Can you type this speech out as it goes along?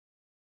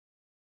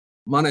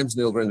My name's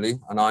Neil Grindley,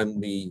 and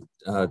I'm the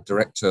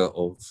Director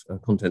of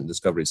Content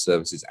Discovery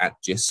Services at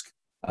Jisc.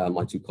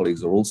 My two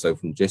colleagues are also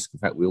from Jisc. In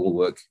fact, we all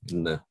work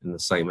in the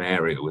same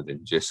area within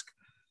Jisc.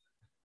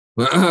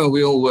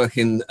 We all work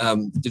in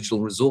the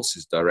Digital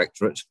Resources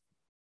Directorate,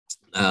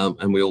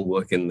 and we all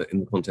work in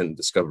the content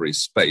discovery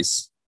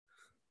space.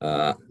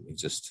 Let me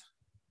just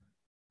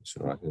make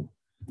sure I can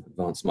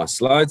advance my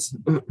slides.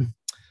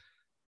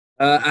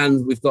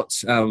 And we've got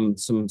some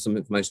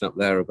information up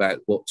there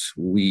about what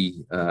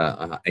we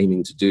are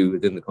aiming to do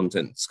within the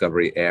content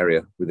discovery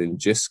area within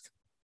Jisc.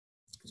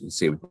 As you can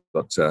see, we've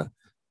got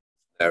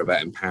there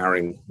about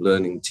empowering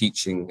learning,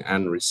 teaching,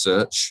 and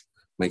research,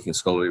 making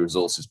scholarly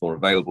resources more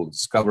available and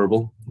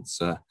discoverable.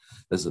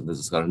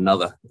 There's got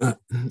another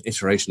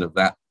iteration of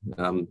that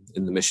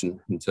in the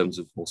mission, in terms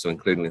of also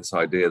including this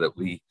idea that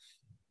we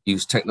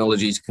use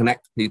technology to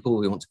connect people.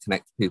 We want to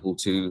connect people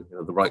to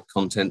the right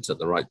content at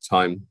the right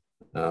time,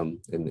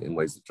 in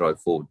ways that drive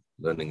forward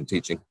learning and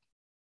teaching.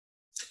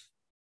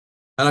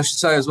 And I should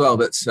say as well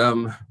that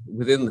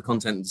within the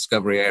content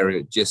discovery area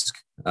at Jisc,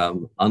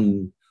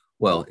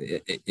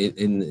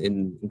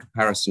 in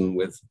comparison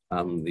with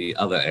the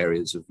other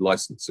areas of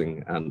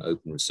licensing and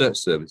open research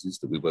services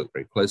that we work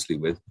very closely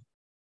with,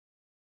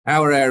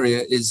 our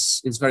area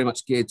is very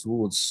much geared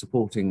towards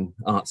supporting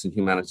arts and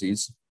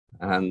humanities,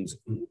 and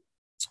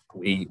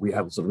we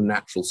have a sort of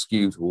natural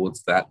skew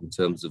towards that in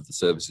terms of the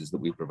services that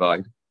we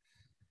provide.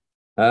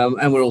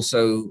 And we're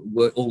also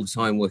all the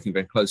time working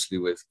very closely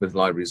with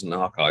libraries and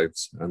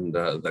archives and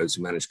those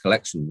who manage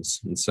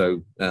collections. And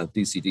so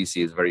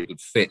DCDC is a very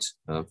good fit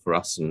for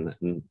us and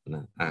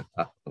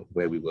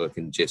where we work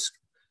in Jisc.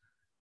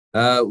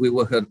 We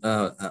work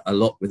a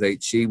lot with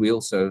HE. We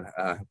also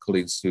have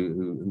colleagues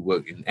who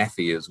work in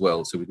FE as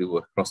well, so we do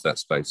work across that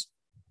space.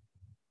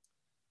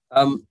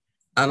 And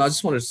I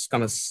just want to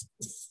kind of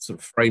sort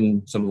of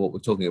frame some of what we're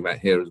talking about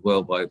here as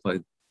well by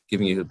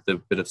giving you a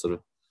bit of sort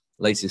of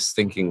latest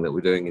thinking that we're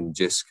doing in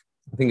Jisc.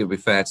 I think it would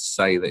be fair to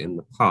say that in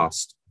the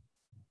past,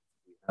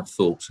 we have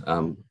thought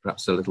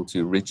perhaps a little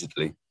too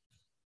rigidly in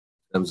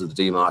terms of the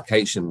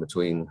demarcation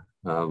between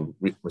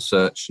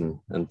research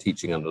and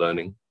teaching and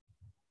learning.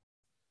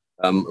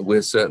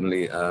 We're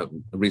certainly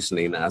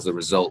recently, as a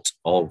result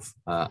of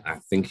our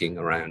thinking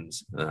around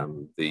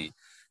the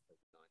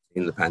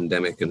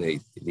pandemic and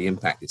the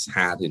impact it's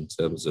had in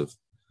terms of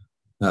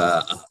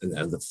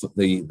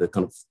the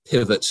kind of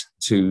pivot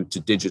to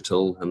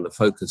digital and the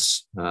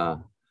focus, the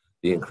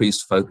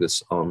increased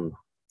focus on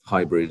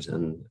hybrid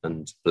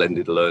and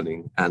blended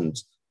learning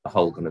and the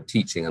whole kind of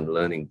teaching and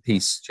learning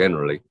piece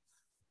generally.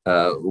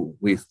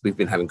 We've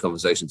been having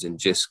conversations in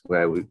Jisc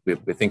where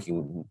we're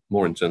thinking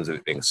more in terms of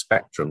it being a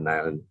spectrum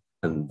now,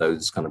 and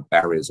those kind of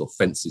barriers or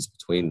fences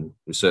between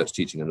research,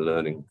 teaching, and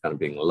learning kind of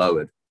being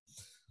lowered.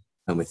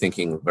 And we're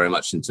thinking very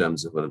much in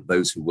terms of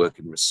those who work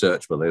in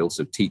research, but they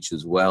also teach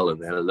as well,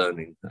 and they're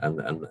learning, and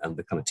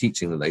the kind of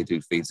teaching that they do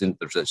feeds into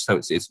the research.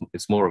 So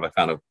it's more of a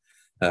kind of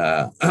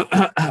a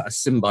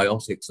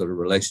symbiotic sort of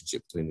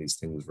relationship between these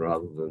things,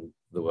 rather than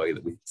the way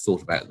that we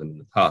thought about them in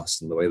the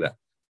past, and the way that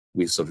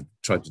we sort of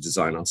tried to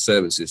design our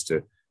services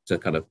to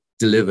kind of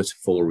deliver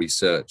for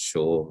research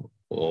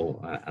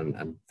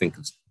and think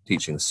of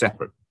teaching as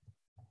separate.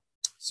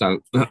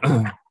 So.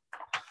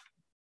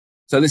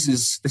 So this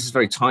is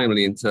very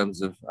timely in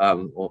terms of,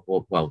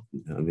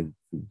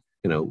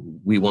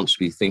 we want to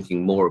be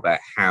thinking more about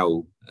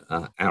how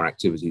our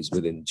activities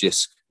within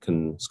Jisc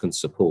can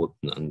support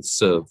and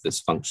serve this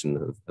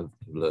function of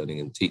learning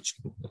and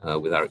teaching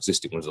with our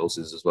existing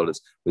resources, as well as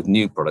with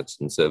new products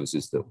and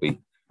services that we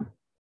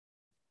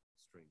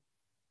stream.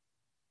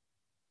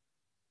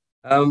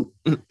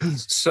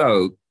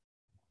 So,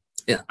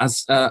 yeah,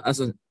 as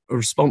a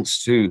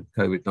response to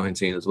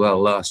COVID-19 as well,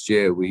 last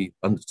year we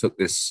undertook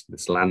this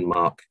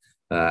landmark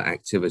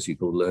activity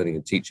called Learning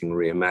and Teaching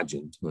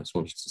Reimagined. I just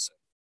wanted to say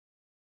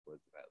a word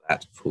about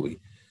that before we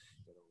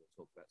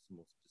talk about some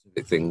more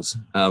specific things.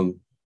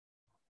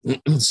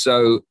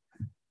 So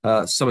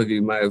some of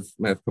you may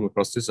have come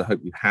across this. I hope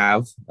you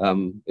have.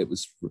 It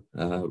was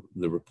the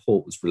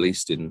report was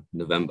released in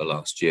November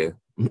last year,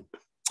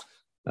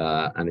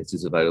 and it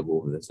is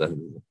available. There's a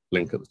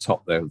link at the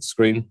top there of the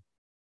screen.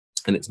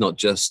 And it's not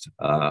just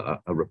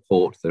a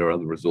report. There are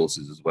other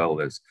resources as well.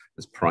 There's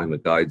primer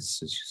guides,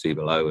 as you see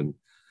below, and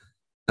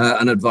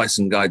advice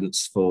and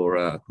guidance for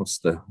across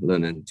the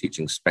learning and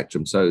teaching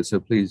spectrum. So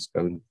please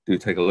go and do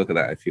take a look at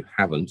that if you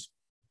haven't.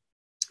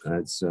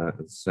 As I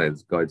say,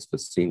 there's guides for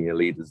senior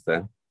leaders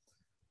there.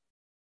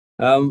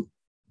 And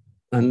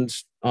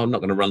I'm not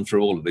going to run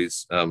through all of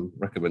these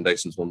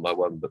recommendations one by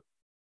one, but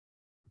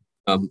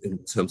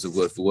in terms of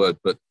word for word,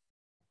 but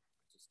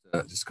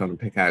just kind of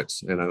pick out,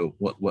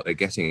 what they're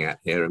getting at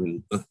here. I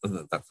mean,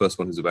 that first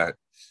one is about,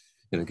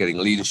 getting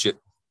leadership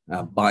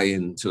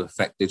buy-in to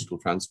affect digital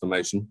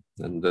transformation,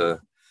 and the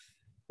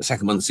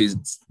second one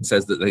says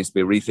that there needs to be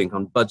a rethink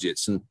on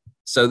budgets. And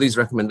so these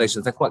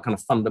recommendations, they're quite kind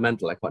of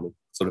fundamental. They're quite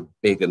sort of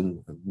big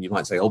and you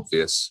might say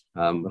obvious,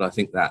 but I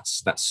think that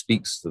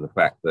speaks to the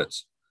fact that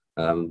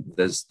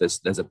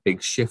there's a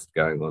big shift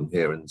going on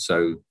here, and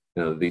so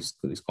these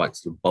quite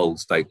sort of bold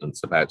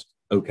statements about,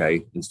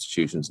 okay,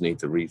 institutions need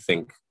to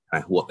rethink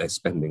what they're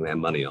spending their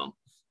money on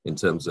in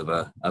terms of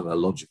a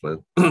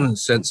logical,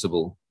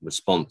 sensible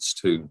response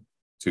to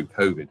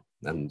COVID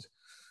and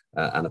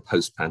a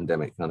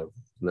post-pandemic kind of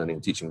learning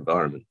and teaching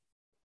environment.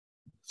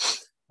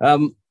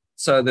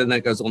 So then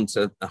that goes on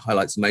to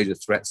highlight some major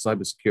threats,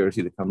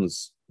 cybersecurity that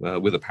comes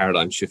with a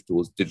paradigm shift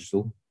towards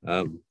digital.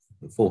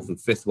 The fourth and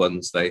fifth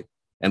ones, they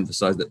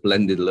emphasize that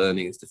blended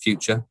learning is the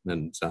future.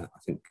 And I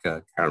think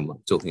Karen might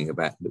be talking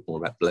about a bit more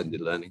about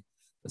blended learning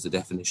as a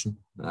definition.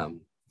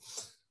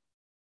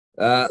 And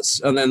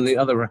then the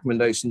other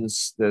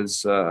recommendations,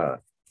 there's one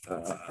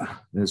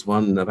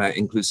about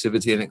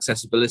inclusivity and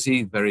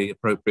accessibility, very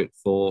appropriate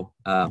for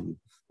some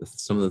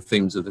of the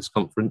themes of this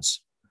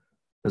conference.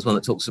 There's one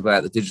that talks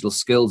about the digital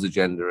skills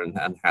agenda and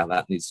how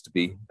that needs to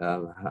be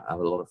have a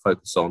lot of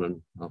focus on,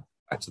 and I'll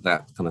back to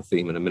that kind of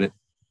theme in a minute.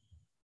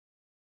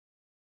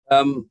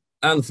 And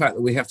the fact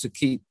that we have to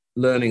keep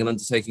learning and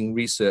undertaking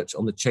research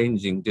on the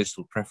changing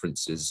digital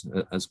preferences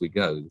as we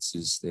go. This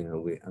is,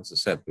 as I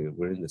said,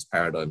 we're in this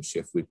paradigm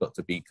shift. We've got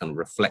to be kind of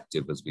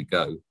reflective as we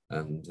go,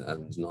 and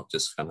not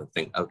just kind of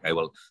think, okay,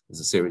 well, there's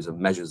a series of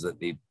measures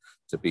that need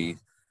to be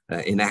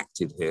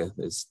enacted here.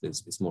 It's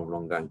more of an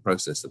ongoing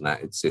process than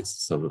that. It's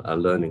sort of a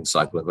learning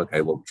cycle of,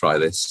 okay, we'll try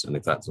this, and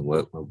if that doesn't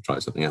work, we'll try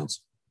something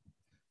else.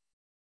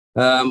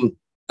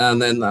 And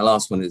then the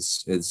last one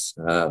is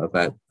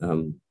about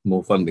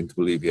more funding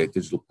to alleviate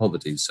digital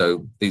poverty.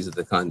 So these are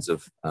the kinds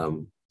of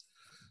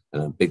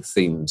big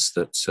themes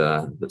that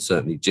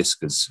certainly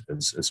Jisc has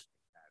towards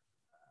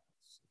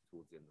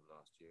the end of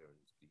last year, and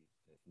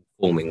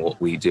informing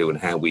what we do and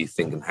how we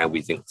think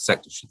the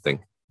sector should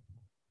think.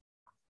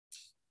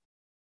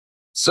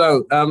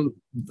 So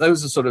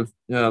those are sort of,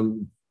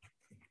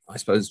 I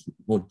suppose,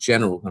 more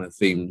general kind of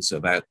themes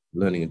about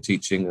learning and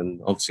teaching.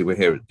 And obviously we're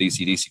here at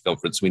DCDC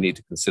conference. We need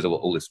to consider what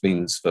all this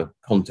means for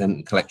content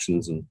and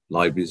collections and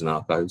libraries and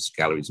archives,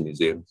 galleries and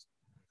museums.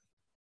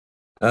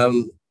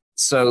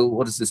 So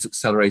what does this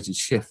accelerated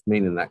shift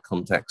mean in that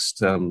context?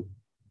 So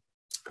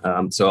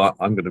I'm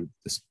going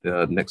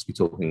to next be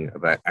talking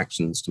about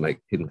actions to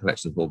make hidden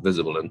collections more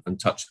visible and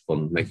touch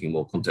upon making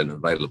more content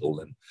available.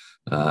 And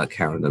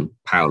Karen and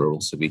Paola will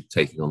also be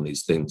taking on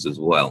these themes as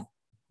well.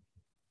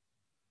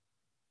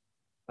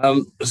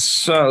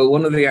 So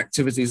one of the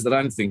activities that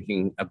I'm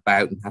thinking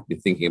about and have been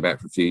thinking about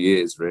for a few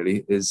years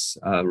really is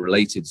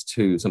related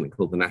to something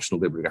called the National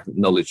Bibliographic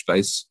Knowledge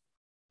Base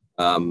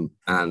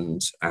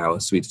and our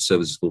suite of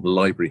services called the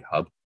Library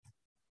Hub.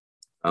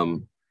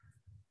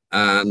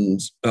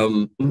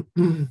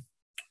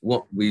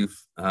 What we've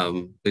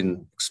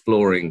been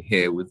exploring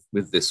here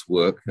with this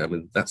work, I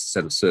mean, that's a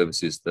set of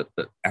services that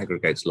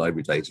aggregates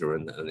library data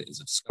and it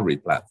is a discovery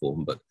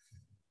platform, but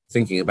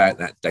thinking about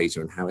that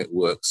data and how it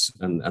works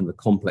and the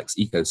complex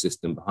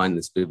ecosystem behind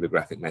this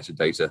bibliographic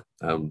metadata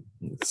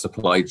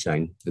supply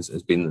chain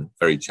has been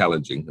very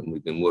challenging, and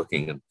we've been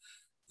working and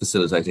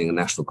facilitating a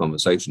national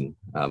conversation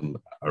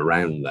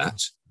around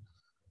that,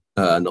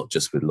 not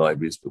just with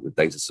libraries, but with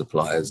data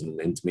suppliers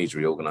and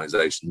intermediary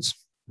organizations.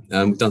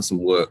 We've done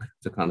some work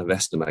to kind of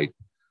estimate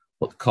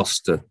what the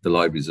cost to the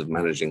libraries of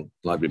managing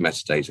library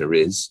metadata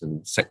is,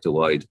 and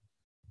sector-wide,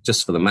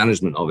 just for the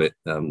management of it,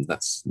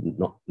 that's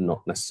not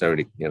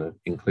necessarily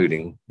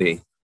including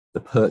the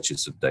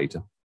purchase of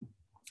data.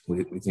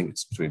 We think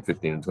it's between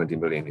 15 and 20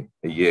 million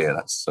a year.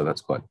 That's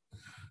quite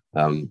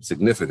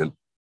significant.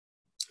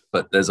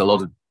 But there's a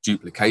lot of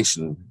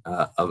duplication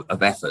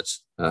of effort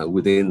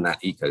within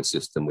that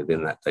ecosystem,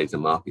 within that data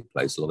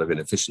marketplace, a lot of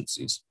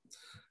inefficiencies.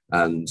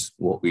 And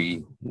what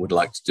we would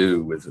like to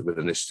do with an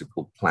initiative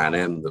called Plan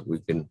M that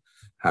we've been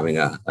having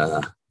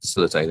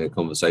facilitating a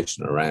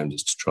conversation around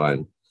is to try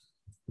and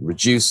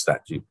reduce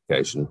that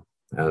duplication,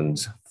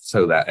 and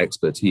so that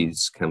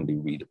expertise can be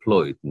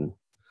redeployed. And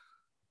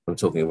what I'm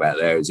talking about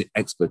there is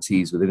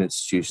expertise within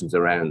institutions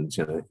around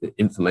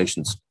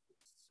information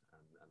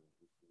and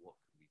what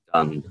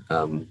can be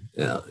done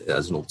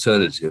as an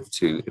alternative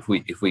to if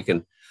we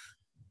can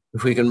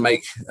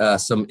make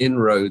some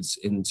inroads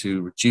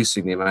into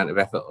reducing the amount of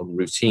effort on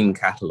routine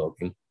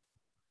cataloging.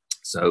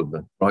 So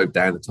drive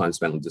down the time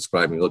spent on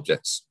describing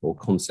objects or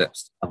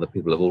concepts other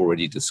people have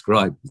already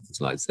described, as the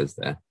slide says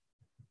there.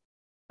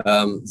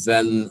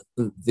 Then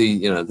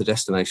the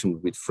destination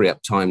would be to free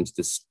up time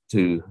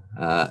to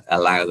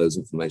allow those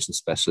information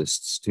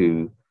specialists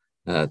to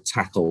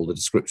tackle the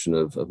description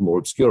of more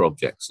obscure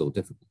objects or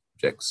difficult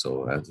objects,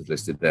 or as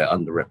listed there,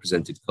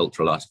 underrepresented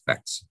cultural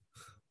artifacts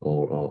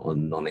or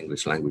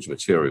non-English language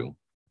material.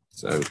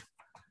 So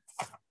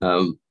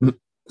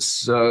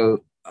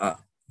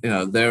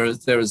there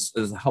is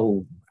a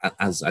whole,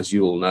 as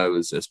you all know,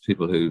 as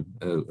people who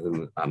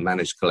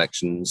manage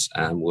collections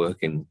and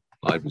work in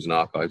libraries and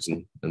archives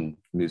and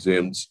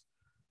museums.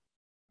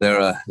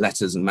 There are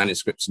letters and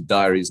manuscripts and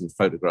diaries and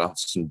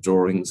photographs and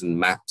drawings and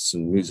maps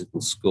and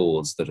musical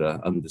scores that are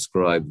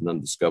undescribed and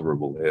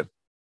undiscoverable here.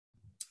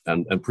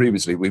 And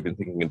previously we've been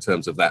thinking in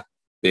terms of that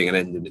being an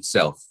end in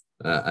itself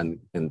and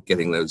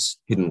getting those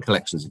hidden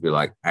collections, if you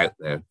like, out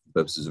there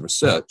for purposes of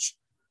research.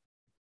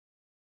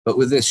 But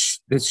with this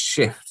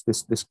shift,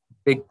 this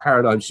big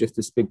paradigm shift,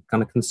 this big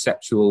kind of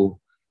conceptual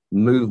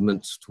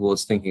movement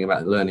towards thinking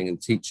about learning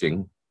and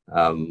teaching,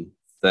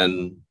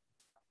 then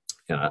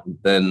I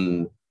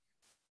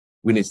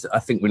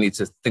think we need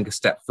to think a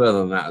step further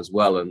than that as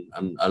well,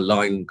 and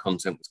align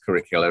content with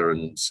curricula.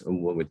 And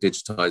when we're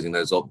digitizing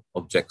those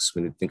objects,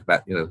 we need to think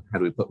about, how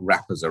do we put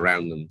wrappers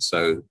around them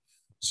so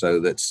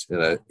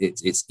that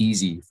it's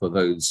easy for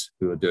those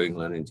who are doing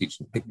learning and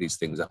teaching to pick these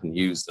things up and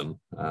use them,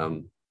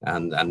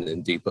 and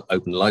indeed put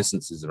open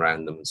licenses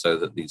around them so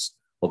that these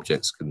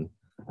objects can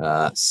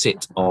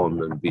sit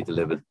on and be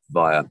delivered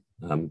via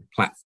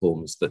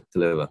platforms that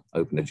deliver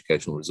open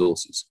educational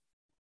resources.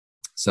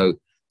 So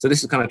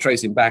this is kind of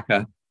tracing back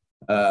a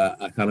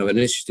kind of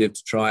initiative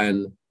to try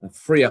and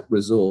free up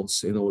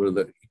resource in order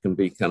that it can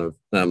be kind of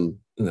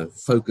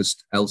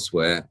focused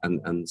elsewhere,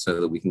 and so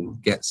that we can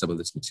get some of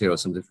this material,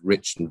 some of this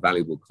rich and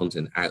valuable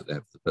content out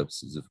there for the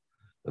purposes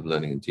of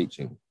learning and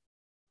teaching.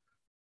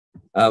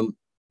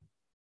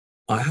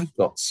 I have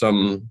got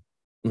some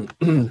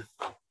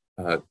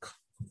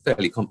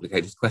fairly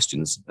complicated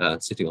questions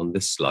sitting on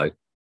this slide,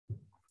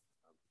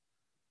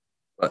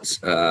 but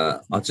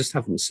I'll just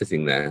have them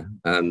sitting there,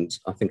 and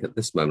I think at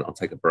this moment I'll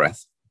take a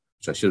breath,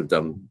 which I should have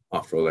done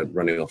after I went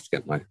running off to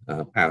get my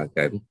power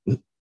cable,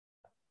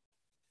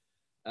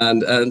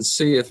 and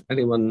see if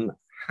anyone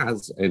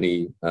has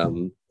any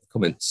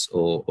comments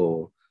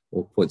or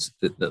points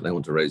that they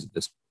want to raise at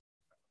this point.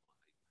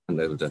 And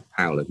over to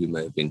Paola, who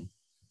may have been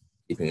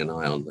keeping an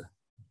eye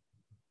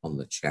on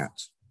the chat.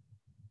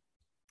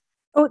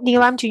 Oh,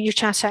 Neil, I'm doing your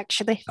chat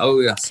actually.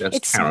 Oh yes,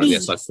 it's Karen. Me.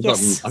 Yes,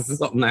 I've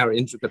forgotten our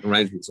intricate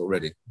arrangements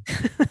already.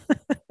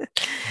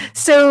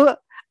 So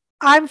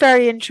I'm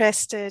very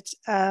interested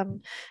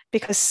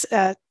because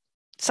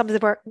some of the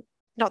work,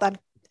 not that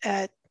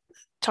I'm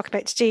talking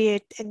about today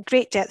in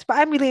great depth, but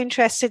I'm really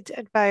interested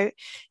about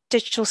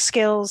digital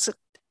skills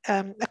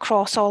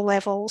across all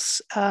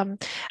levels, and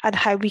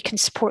how we can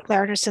support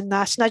learners in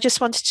that. And I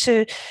just wanted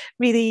to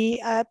really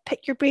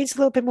pick your brains a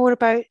little bit more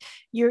about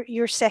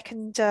your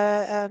second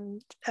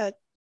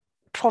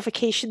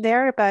provocation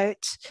there,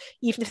 about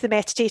even if the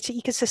metadata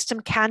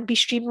ecosystem can be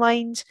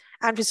streamlined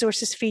and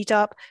resources freed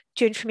up,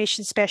 do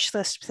information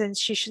specialists within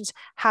institutions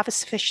have a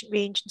sufficient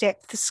range and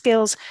depth of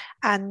skills?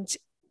 And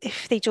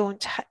if they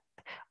don't,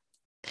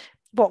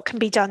 what can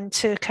be done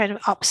to kind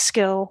of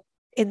upskill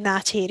in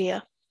that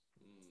area?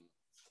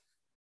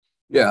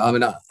 Yeah, I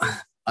mean, I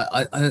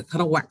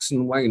kind of wax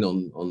and wane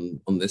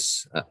on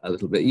this a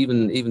little bit.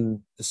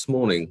 Even this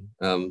morning,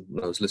 when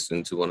I was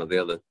listening to one of the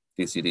other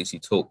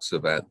DCDC talks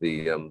about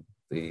the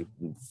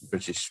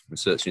British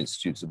research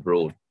institutes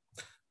abroad,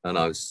 and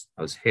I was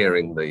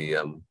hearing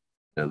the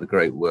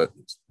great work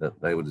that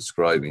they were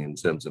describing in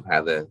terms of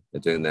how they're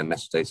doing their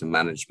metadata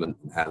management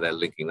and how they're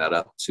linking that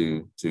up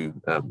to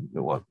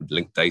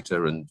linked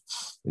data and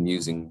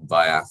using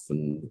VIAF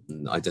and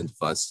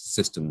identifier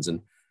systems.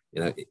 And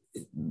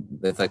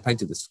they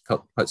painted this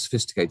quite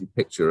sophisticated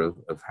picture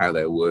of how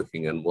they're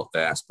working and what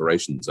their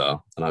aspirations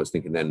are. And I was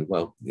thinking then,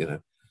 well,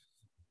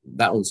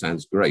 that all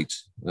sounds great.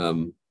 There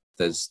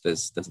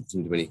doesn't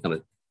seem to be any kind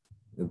of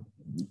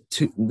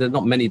there are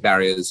not many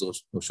barriers or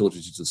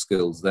shortages of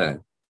skills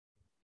there.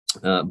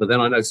 But then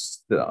I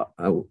noticed that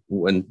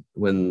when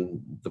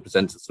the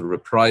presenter sort of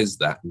reprised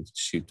that, and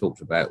she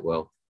talked about,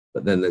 well,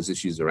 but then there's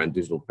issues around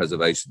digital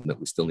preservation that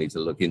we still need to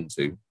look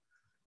into.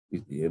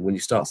 When you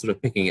start sort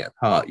of picking it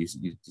apart,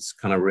 you just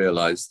kind of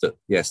realize that,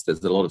 yes,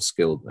 there's a lot of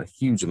skill, a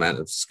huge amount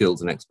of skills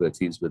and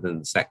expertise within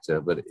the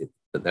sector, but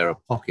there are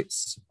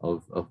pockets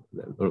of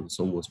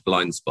almost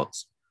blind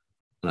spots.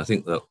 And I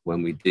think that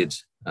when we did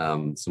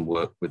some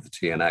work with the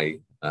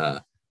TNA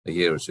a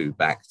year or two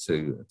back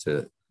to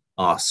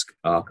ask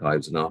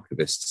archives and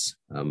archivists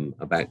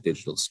about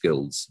digital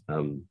skills,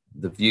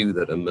 the view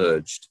that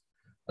emerged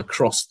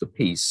across the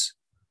piece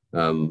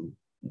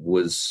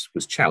was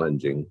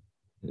challenging,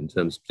 in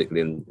terms,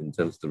 particularly in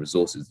terms of the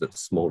resources that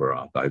smaller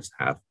archives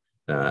have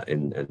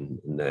in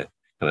their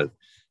kind of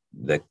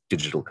their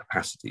digital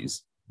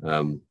capacities.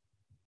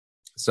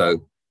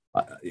 So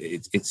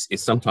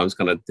it's sometimes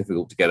kind of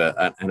difficult to get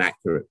an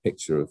accurate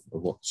picture of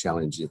what the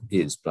challenge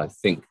is. But I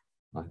think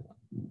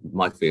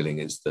my feeling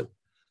is that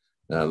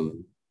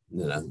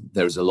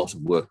there is a lot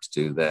of work to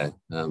do there,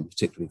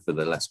 particularly for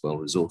the less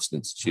well-resourced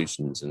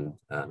institutions, and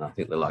I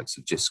think the likes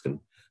of Jisc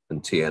and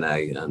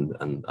TNA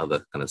and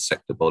other kind of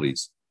sector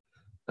bodies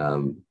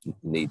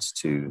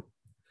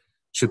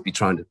should be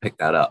trying to pick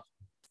that up,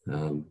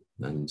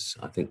 and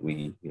I think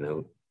we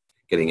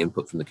getting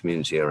input from the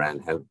community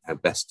around how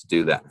best to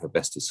do that, how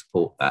best to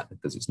support that,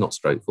 because it's not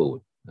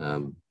straightforward,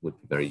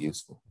 would be very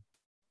useful.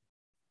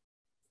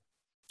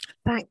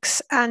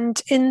 Thanks.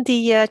 And in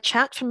the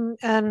chat from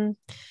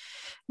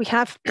we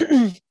have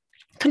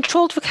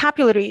controlled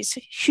vocabularies.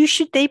 Who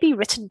should they be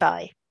written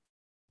by?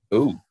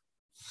 Oh,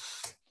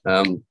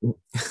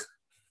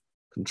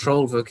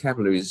 controlled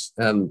vocabularies.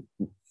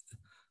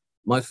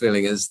 My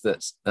feeling is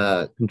that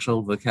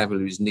controlled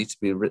vocabularies need to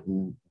be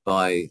written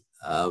by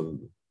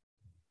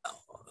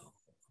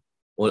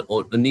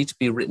or need to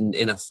be written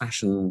in a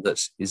fashion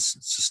that is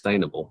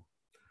sustainable,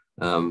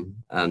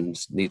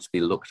 and need to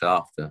be looked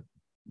after,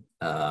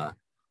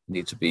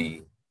 need to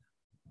be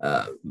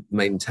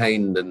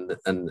maintained and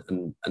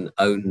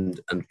owned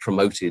and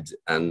promoted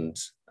and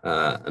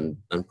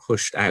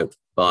pushed out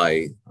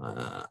by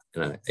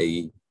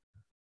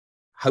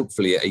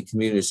hopefully a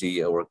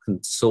community or a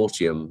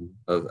consortium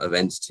of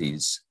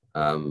entities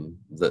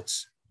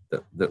that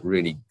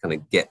really kind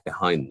of get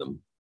behind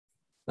them.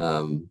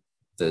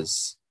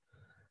 There's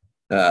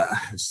a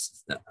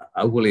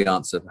woolly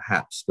answer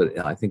perhaps, but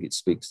I think it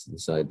speaks to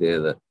this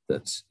idea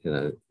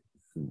that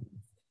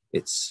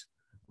it's.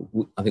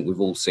 I think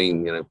we've all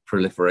seen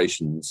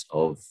proliferations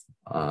of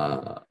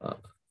I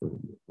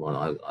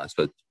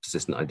suppose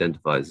persistent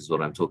identifiers is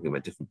what I'm talking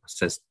about. Different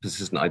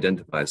persistent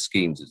identifier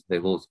schemes.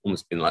 They've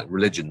almost been like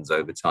religions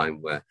over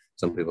time, where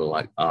some people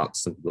like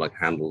arcs, some people like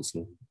handles,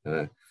 and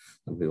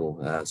some people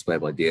swear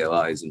by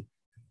DOIs, and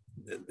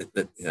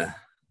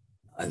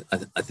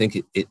I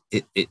think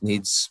it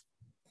needs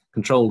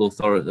controlled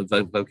authority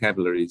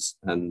vocabularies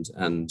and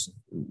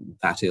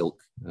that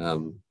ilk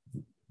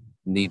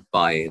need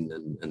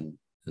buy-in and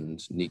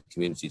need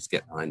communities to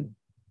get behind them.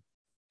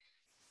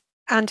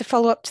 And to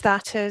follow up to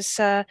that is,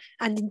 and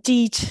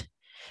indeed,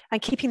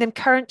 and keeping them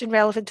current and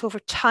relevant over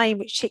time,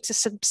 which takes a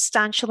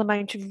substantial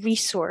amount of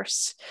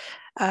resource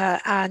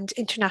and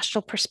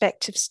international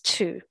perspectives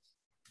too.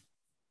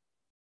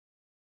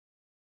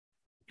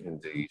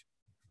 Indeed.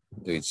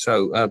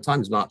 So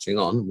time's marching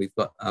on. We've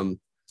got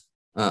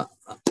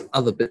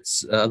other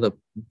bits, other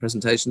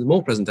presentations,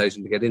 more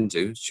presentations to get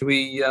into. Should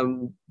we,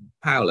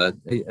 Paola,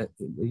 are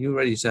you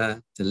ready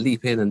to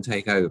leap in and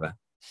take over?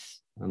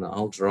 And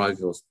I'll drive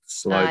your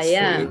slides for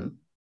you.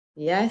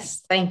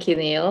 Yes, thank you,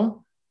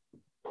 Neil.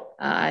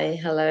 Hi,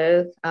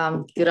 hello.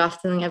 Good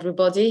afternoon,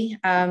 everybody.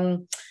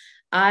 I'm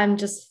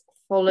just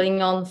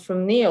following on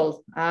from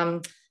Neil,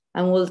 and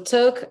we'll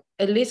talk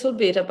a little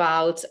bit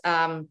about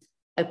a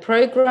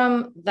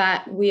program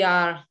that we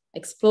are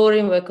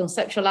exploring, we're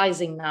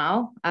conceptualizing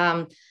now,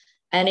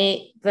 and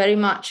it very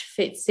much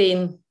fits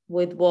in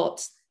with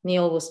what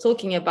Neil was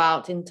talking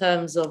about in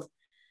terms of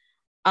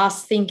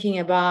us thinking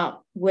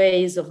about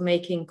ways of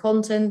making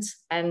content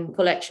and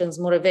collections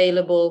more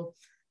available,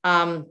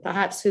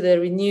 perhaps with a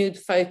renewed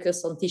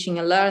focus on teaching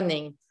and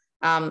learning,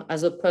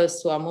 as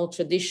opposed to our more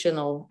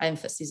traditional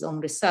emphasis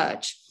on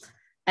research.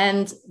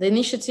 And the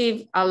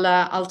initiative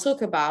I'll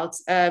talk about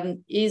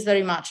is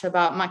very much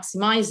about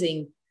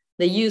maximizing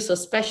the use of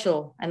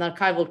special and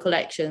archival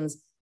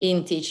collections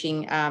in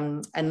teaching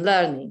and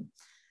learning.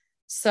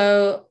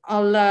 So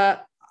I'll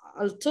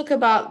talk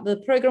about a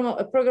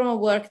program of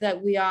work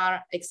that we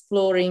are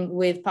exploring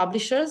with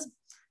publishers.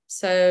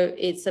 So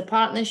it's a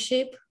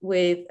partnership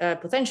with a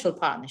potential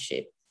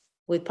partnership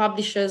with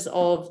publishers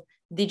of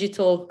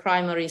digital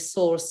primary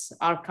source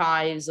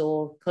archives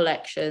or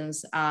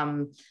collections,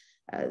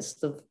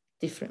 sort of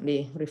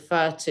differently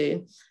referred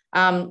to,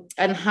 and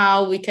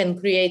how we can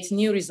create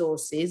new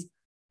resources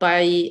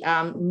by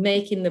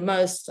making the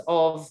most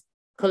of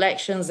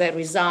collections that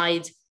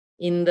reside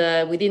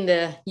within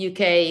the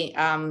UK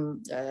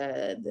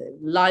the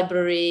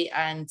library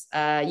and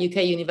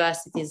UK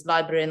universities,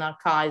 library and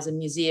archives and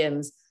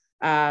museums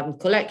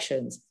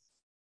collections.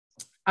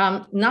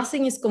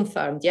 Nothing is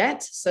confirmed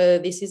yet, so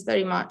this is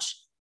very much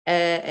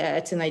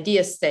at an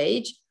idea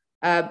stage.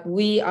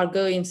 We are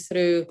going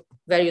through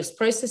various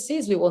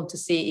processes. We want to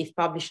see if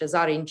publishers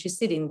are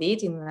interested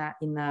indeed in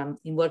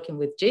working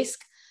with Jisc.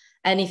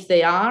 And if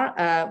they are,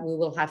 we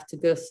will have to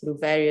go through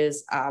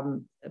various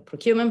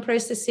procurement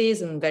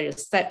processes and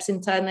various steps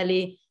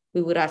internally.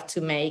 We would have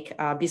to make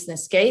a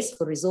business case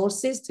for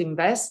resources to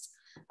invest.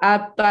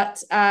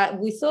 But I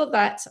thought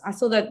that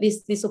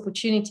this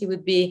opportunity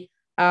would be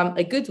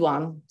a good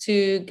one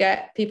to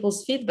get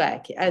people's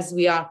feedback as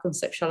we are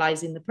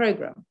conceptualizing the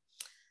program.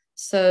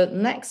 So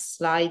next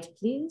slide,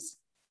 please.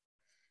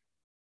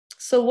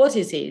 So what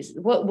is it?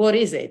 What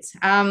is it?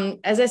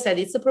 As I said,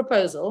 it's a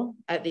proposal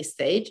at this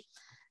stage.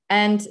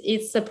 And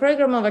it's a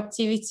program of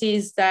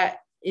activities that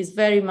is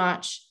very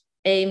much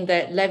aimed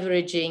at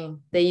leveraging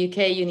the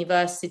UK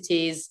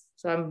universities.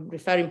 So I'm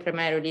referring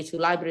primarily to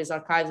libraries,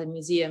 archives, and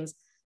museums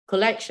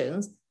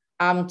collections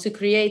to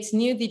create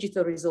new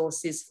digital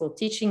resources for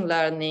teaching,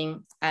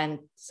 learning, and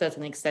to a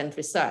certain extent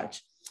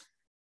research.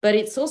 But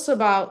it's also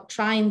about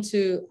trying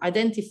to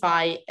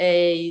identify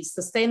a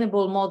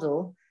sustainable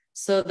model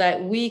so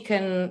that we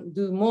can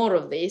do more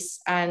of this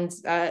and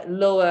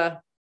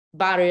lower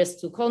barriers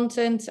to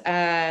content,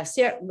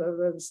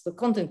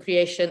 content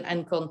creation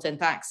and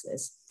content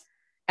access.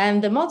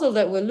 And the model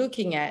that we're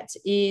looking at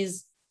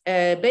is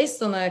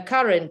based on a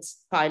current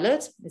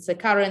pilot. It's a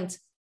current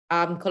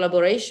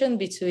collaboration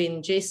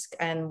between Jisc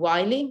and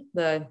Wiley,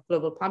 the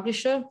global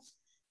publisher,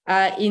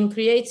 in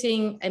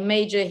creating a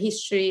major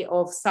history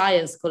of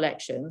science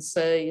collection.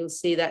 So you'll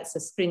see that's a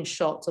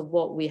screenshot of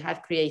what we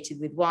have created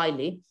with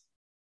Wiley.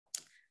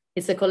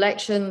 It's a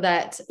collection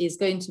that is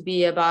going to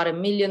be about 1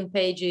 million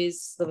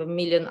pages, sort of 1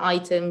 million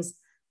items,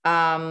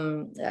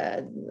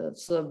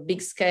 sort of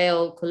big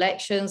scale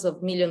collections of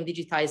 1 million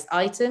digitized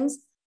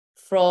items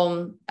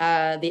from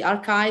the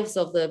archives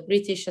of the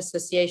British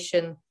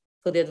Association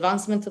for the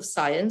Advancement of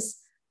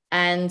Science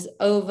and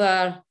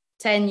over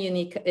 10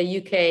 unique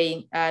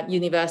UK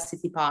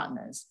university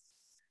partners.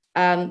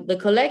 The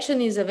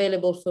collection is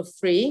available for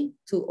free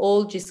to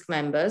all Jisc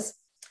members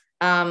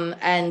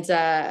and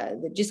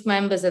the Jisc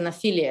members and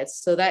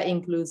affiliates. So that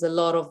includes a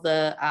lot of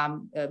the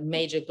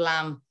major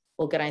GLAM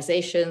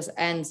organizations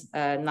and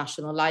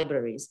national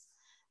libraries.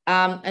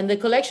 And the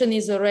collection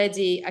is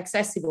already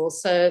accessible.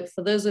 So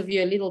for those of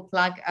you, a little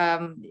plug,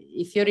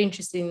 if you're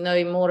interested in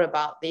knowing more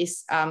about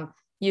this,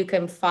 you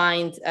can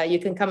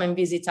come and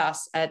visit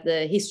us at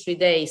the History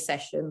Day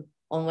session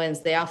on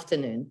Wednesday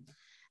afternoon.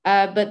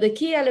 But the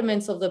key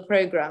elements of the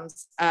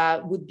programs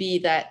would be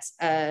that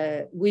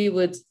we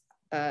would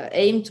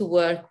aim to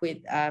work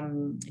with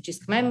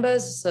Jisc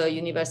members, so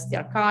university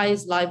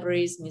archives,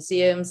 libraries,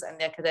 museums, and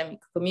the academic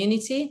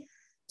community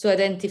to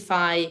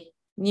identify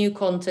new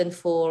content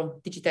for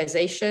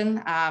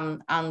digitization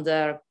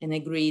under an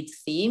agreed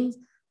theme.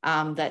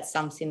 That's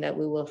something that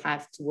we will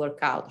have to work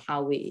out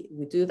how we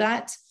do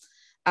that.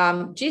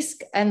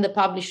 Jisc and the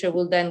publisher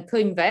will then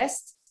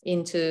co-invest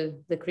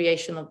into the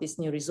creation of this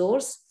new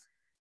resource.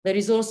 The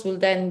resource will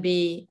then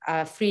be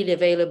freely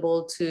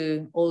available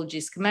to all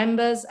Jisc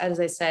members. As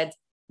I said,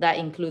 that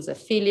includes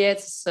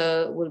affiliates,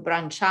 so we'll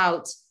branch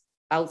out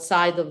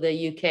outside of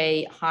the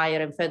UK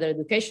higher and further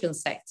education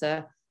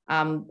sector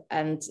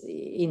and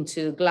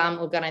into GLAM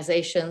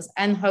organizations.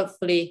 And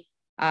hopefully,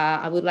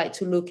 I would like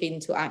to look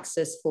into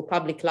access for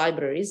public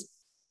libraries.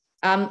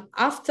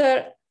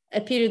 After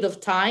a period of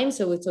time,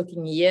 so we're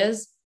talking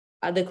years,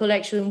 the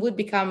collection would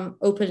become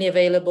openly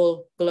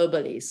available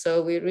globally.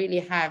 So we really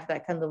have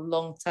that kind of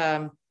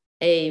long-term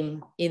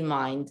aim in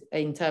mind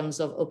in terms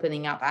of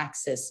opening up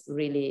access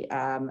really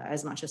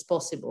as much as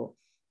possible.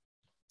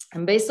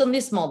 And based on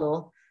this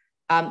model,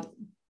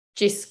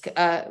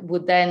 Jisc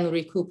would then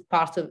recoup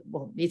part of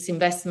its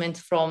investment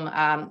from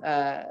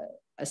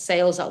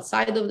sales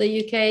outside of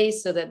the UK,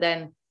 so that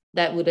then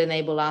that would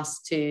enable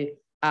us to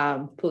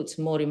put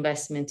more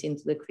investment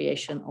into the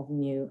creation of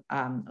new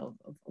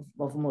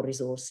of more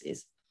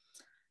resources.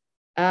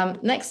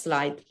 Next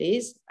slide,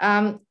 please.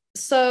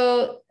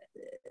 So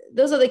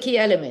those are the key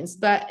elements,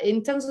 but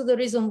in terms of the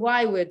reason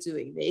why we're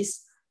doing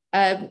this,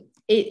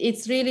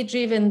 it's really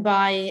driven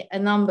by a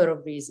number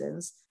of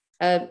reasons.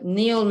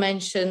 Neil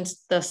mentioned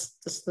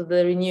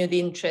the renewed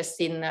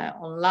interest in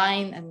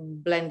online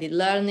and blended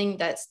learning.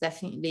 That's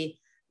definitely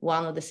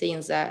one of the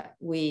things that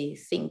we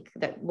think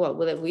that,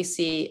 that we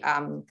see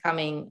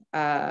coming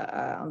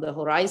on the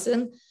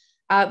horizon.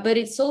 But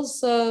it's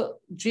also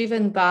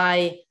driven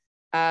by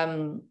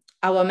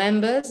our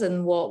members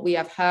and what we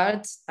have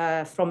heard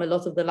from a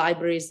lot of the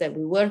libraries that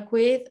we work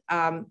with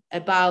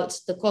about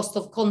the cost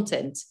of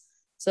content.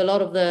 So a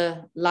lot of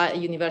the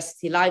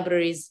university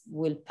libraries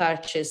will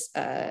purchase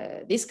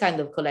this kind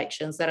of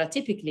collections that are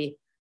typically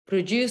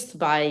produced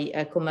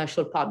by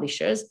commercial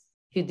publishers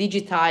who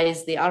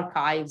digitize the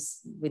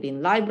archives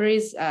within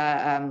libraries,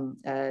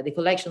 the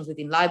collections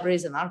within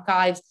libraries and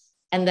archives,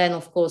 and then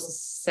of course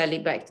sell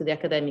it back to the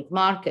academic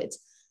market.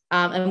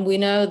 And we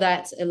know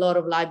that a lot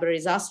of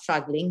libraries are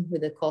struggling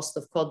with the cost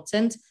of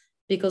content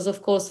because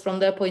of course from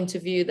their point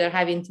of view, they're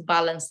having to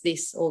balance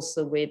this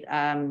also with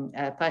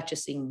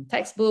purchasing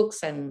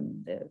textbooks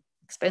and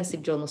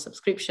expensive journal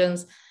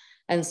subscriptions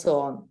and so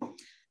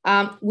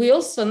on. We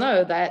also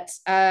know that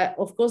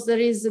of course there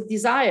is a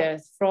desire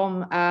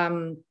from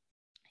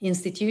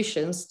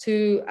institutions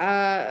to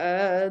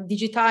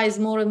digitize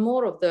more and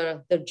more of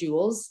their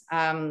jewels,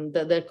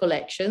 their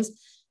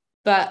collections.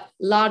 But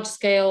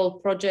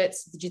large-scale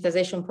projects,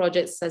 digitization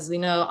projects, as we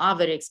know, are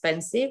very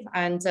expensive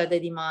and they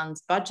demand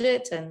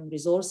budget and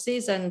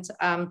resources, and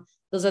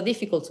those are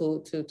difficult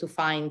to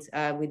find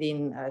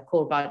within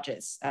core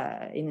budgets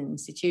in an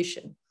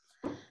institution.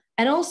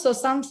 And also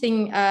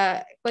something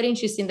quite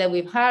interesting that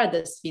we've heard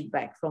as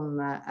feedback from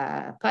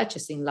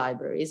purchasing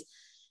libraries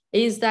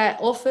is that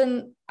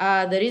often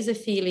there is a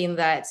feeling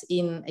that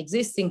in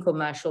existing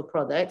commercial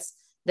products,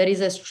 there is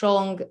a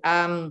strong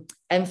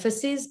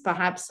emphasis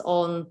perhaps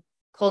on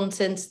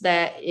content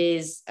that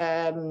is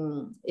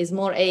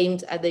more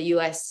aimed at the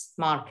US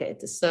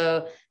market.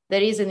 So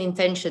there is an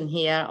intention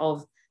here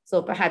of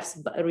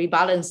perhaps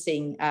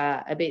rebalancing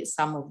a bit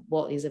some of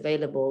what is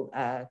available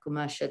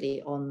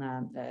commercially on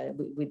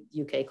with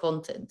UK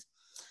content.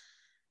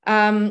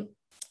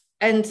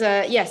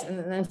 Yes,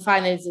 and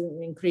finally,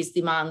 increased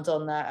demand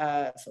on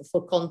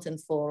for content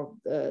for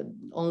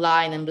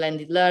online and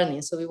blended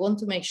learning. So we want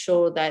to make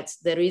sure that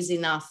there is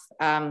enough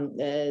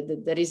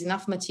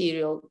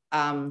material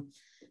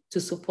to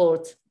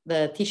support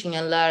the teaching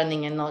and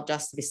learning and not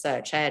just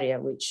research area,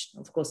 which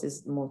of course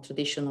is the more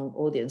traditional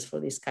audience for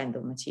this kind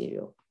of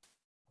material.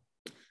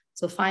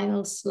 So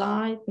final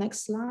slide,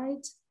 next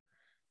slide.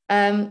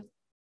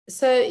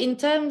 So in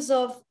terms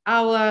of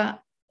our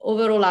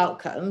overall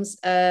outcomes,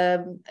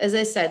 as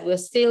I said, we're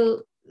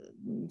still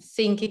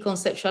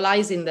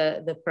conceptualizing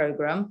the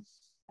program,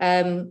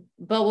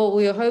 but what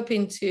we are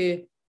hoping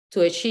to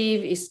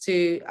achieve is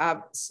to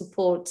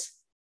support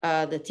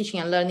the teaching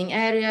and learning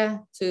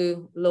area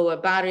to lower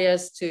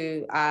barriers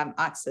to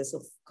access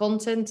of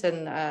content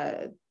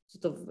and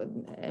sort of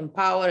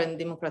empower and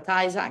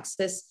democratize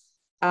access.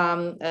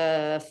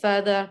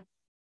 Further,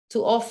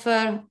 to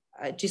offer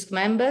Jisc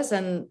members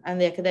and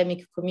the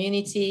academic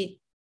community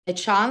a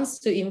chance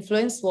to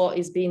influence what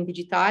is being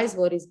digitized,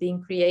 what is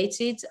being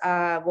created,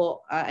 what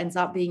ends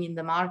up being in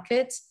the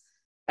market,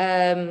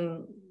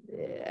 and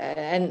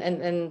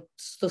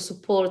to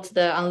support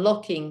the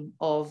unlocking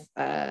of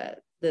the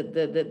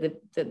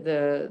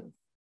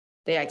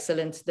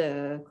excellent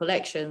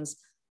collections,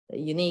 the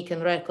unique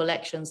and rare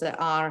collections that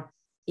are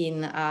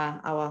in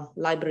our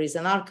libraries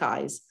and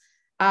archives.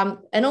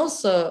 And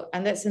also,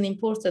 and that's an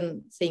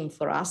important thing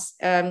for us,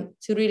 to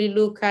really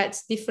look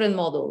at different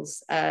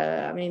models.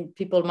 I mean,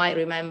 people might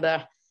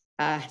remember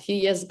a few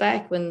years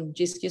back when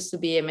Jisc used to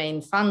be a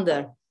main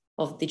funder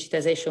of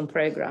digitization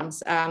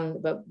programs,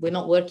 but we're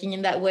not working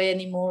in that way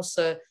anymore.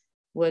 So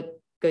we're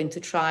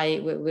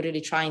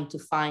really trying to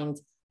find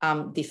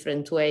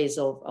different ways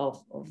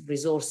of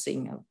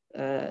resourcing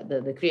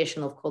the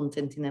creation of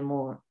content in a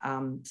more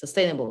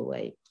sustainable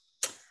way.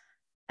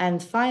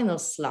 And final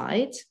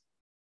slide.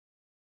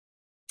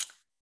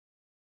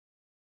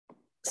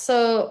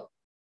 So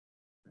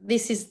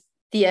this is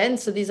the end.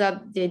 So these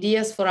are the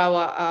ideas for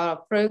our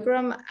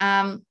program.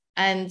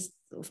 And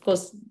of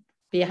course,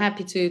 be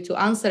happy to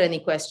answer any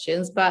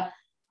questions, but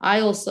I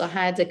also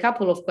had a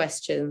couple of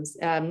questions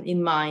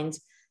in mind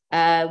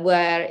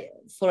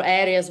for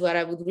areas where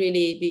I would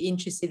really be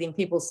interested in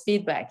people's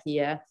feedback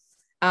here.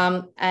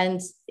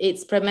 And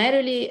it's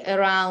primarily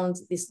around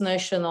this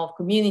notion of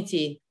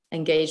community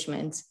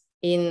engagement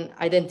in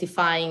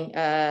identifying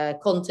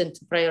content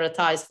to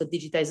prioritize for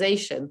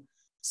digitization.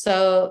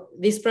 So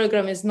this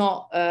program is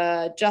not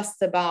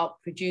just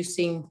about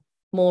producing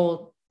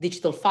more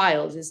digital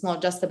files. It's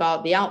not just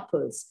about the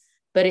outputs,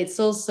 but it's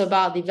also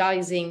about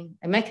devising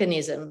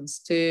mechanisms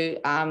to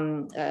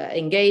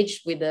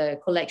engage with the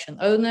collection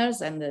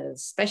owners and the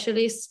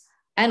specialists,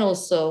 and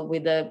also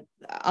with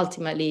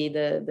ultimately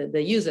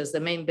the users, the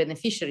main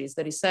beneficiaries,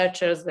 the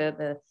researchers,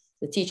 the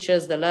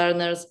teachers, the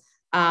learners,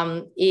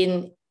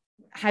 in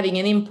having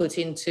an input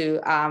into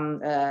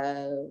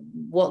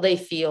what they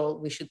feel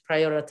we should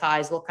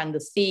prioritize, what kind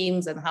of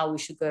themes, and how we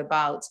should go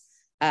about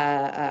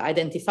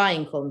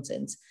identifying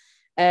content.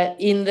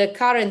 In the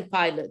current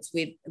pilots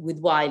with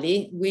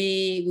Wiley,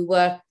 we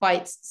were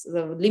quite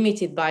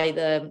limited by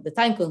the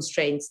time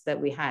constraints that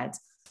we had.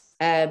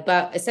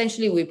 But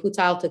essentially, we put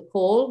out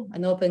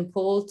an open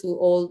call to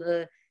all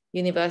the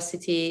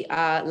university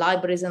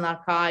libraries and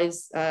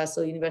archives,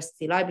 so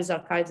university libraries,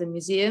 archives, and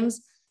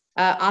museums,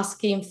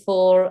 asking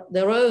for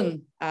their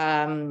own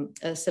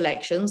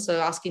selection,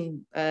 so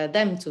asking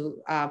them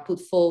to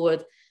put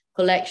forward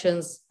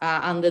collections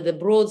under the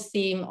broad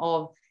theme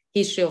of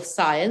history of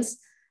science,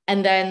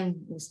 and then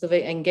sort of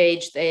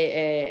engaged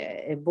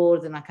a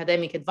board and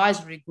academic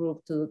advisory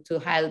group to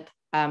help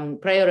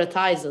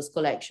prioritize those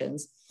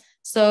collections.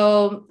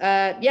 So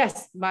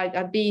yes,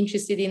 I'd be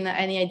interested in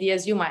any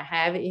ideas you might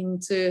have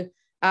into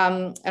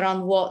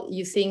around what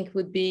you think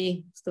would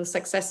be sort of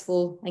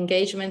successful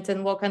engagement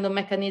and what kind of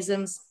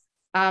mechanisms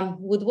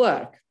would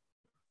work.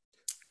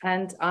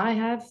 And I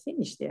have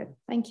finished there.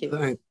 Thank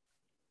you.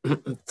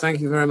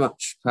 Thank you very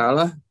much,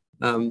 Paola.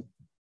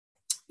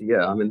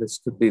 Yeah, I mean, this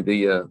could be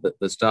the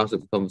start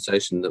of a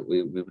conversation that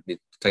we would need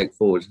to take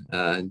forward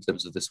in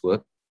terms of this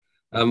work.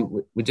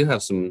 We do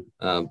have some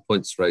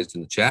points raised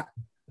in the chat,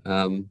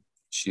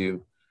 which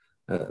you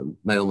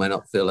may or may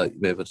not feel like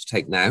you'll be able to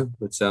take now,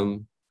 but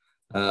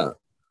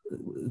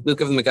we'll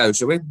give them a go,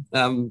 shall we?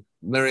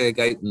 Maria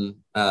Gayton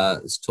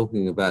is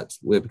talking about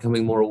we're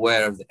becoming more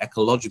aware of the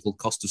ecological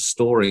cost of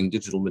storing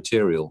digital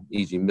material,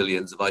 e.g.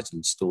 millions of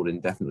items stored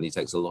indefinitely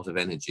takes a lot of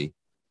energy,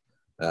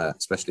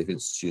 especially if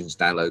institutions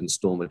download and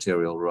store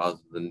material rather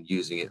than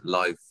using it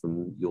live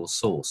from your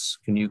source.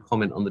 Can you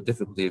comment on the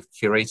difficulty of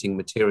curating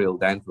material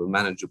down to a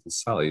manageable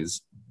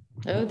size?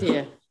 Oh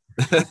dear.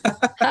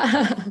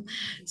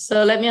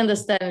 So let me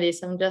understand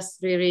this. I'm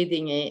just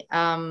rereading it.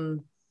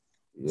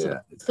 Yeah,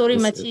 so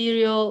storing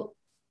material,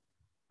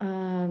 a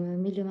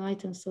million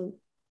items, so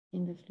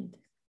indefinitely.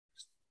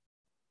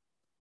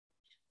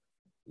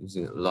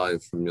 Using it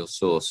live from your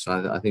source.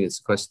 I think it's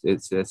a question.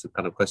 It's a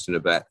kind of question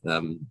about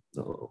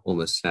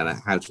almost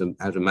how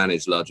to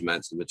manage large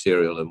amounts of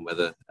material, and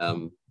whether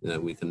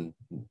we can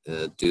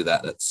do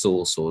that at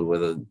source, or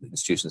whether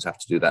institutions have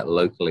to do that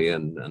locally.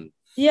 And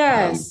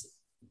yes.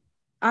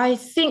 I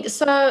think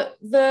so.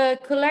 The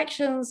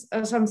collections,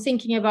 as I'm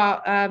thinking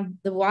about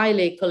the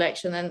Wiley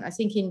collection, and I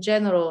think in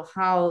general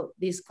how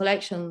these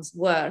collections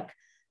work,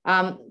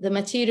 the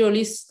material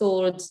is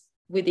stored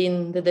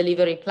within the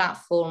delivery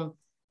platform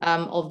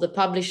of the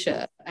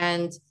publisher,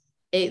 and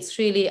it's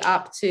really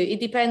it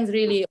depends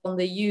really on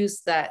the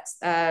use that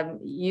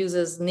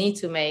users need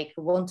to make,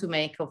 want to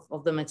make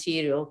of the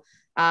material.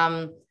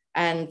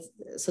 And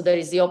so there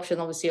is the option,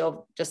 obviously,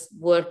 of just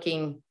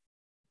working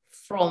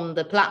from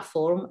the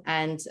platform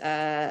and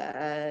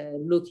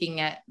looking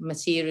at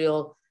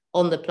material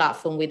on the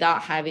platform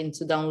without having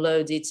to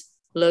download it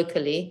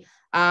locally.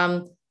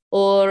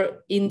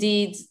 Or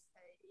indeed,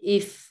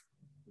 if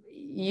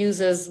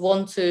users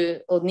want to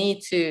or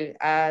need to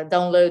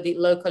download it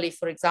locally,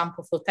 for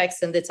example, for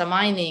text and data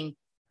mining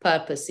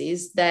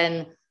purposes,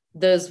 then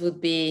those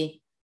would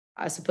be,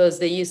 I suppose,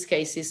 the use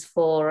cases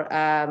for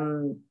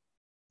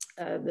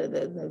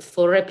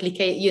for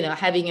replicate,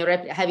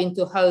 having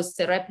to host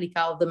a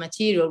replica of the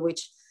material,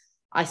 which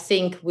I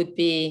think would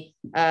be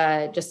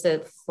just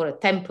for a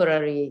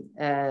temporary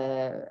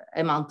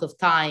amount of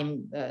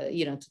time,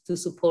 to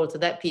support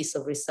that piece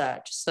of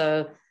research.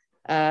 So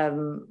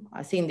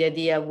I think the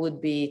idea would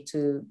be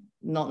to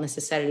not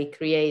necessarily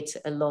create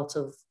a lot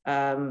of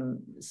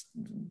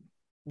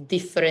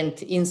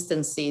different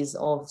instances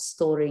of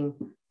storing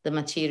the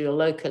material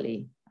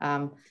locally.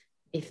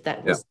 If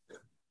that was,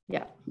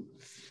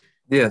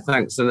 Yeah,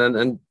 thanks.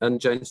 And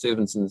Jane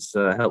Stevenson's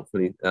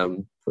helpfully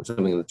put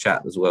something in the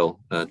chat as well.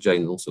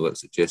 Jane also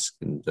works at Jisc,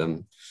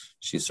 and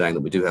she's saying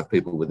that we do have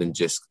people within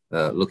Jisc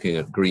looking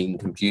at green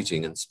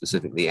computing and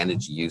specifically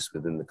energy use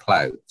within the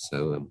cloud.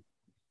 So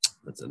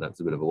that's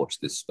a bit of a watch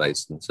this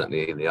space, and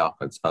certainly the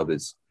Archives Hub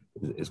is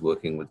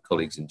working with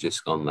colleagues in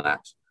Jisc on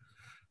that.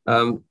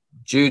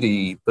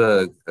 Judy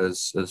Berg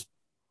has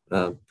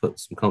put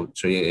some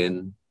commentary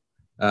in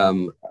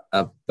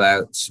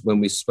about when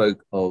we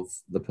spoke of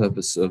the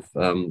purpose of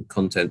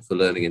content for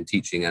learning and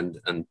teaching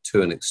and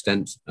to an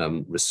extent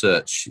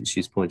research.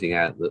 She's pointing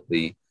out that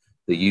the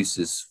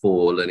uses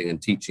for learning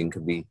and teaching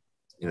can be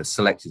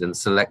selected and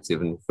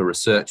selective, and for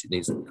research it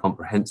needs to be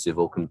comprehensive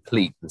or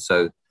complete. And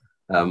so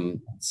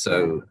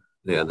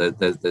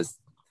there's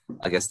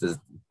I guess there's,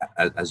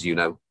 as you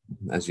know,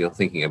 as you're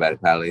thinking about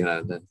it,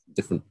 Paola, the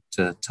different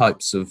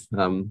types of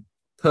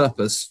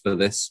purpose for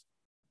this.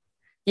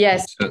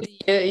 Yes,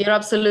 you're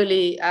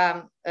absolutely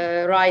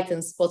right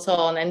and spot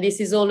on. And this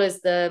is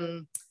always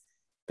the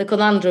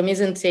conundrum,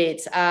 isn't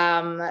it?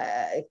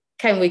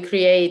 Can we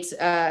create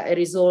a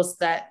resource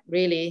that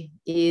really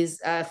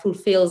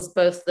fulfills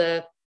both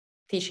the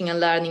teaching and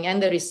learning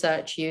and the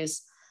research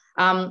use?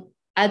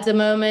 At the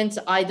moment,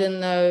 I don't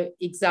know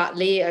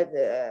exactly.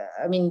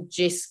 I mean,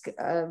 Jisc,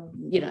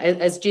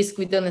 as Jisc,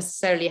 we don't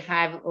necessarily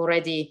have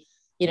already,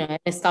 an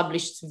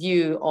established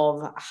view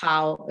of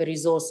how a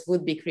resource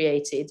would be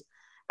created.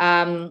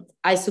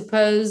 I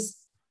suppose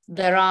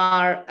there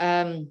are,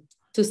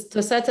 to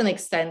a certain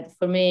extent,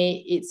 for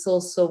me, it's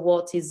also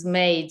what is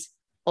made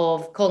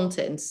of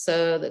content.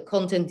 So the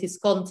content is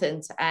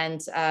content,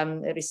 and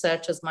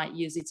researchers might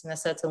use it in a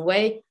certain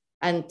way,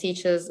 and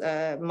teachers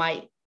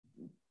might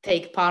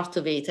take part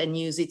of it and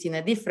use it in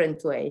a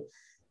different way.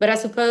 But I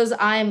suppose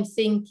I'm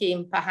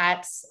thinking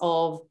perhaps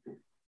of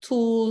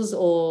tools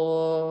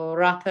or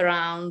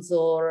wraparounds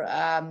or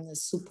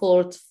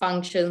support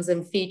functions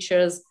and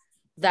features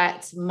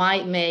that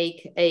might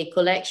make a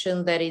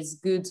collection that is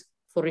good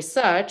for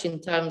research in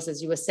terms,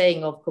 as you were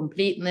saying, of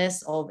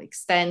completeness, of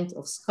extent,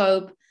 of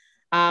scope,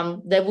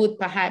 that would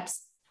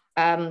perhaps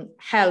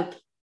help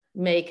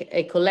make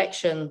a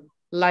collection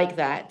like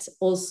that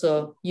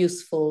also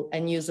useful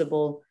and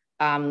usable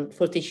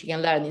for teaching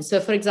and learning.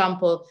 So, for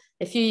example,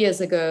 a few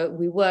years ago,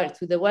 we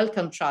worked with the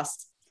Wellcome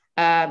Trust,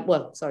 the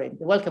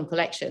Wellcome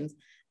Collections,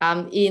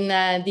 in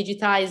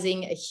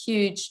digitizing a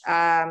huge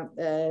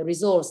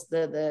resource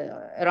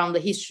around the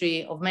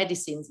history of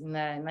medicines in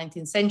the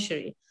 19th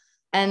century.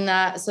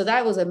 And so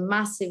that was a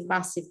massive,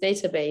 massive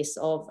database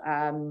of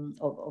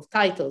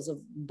titles, of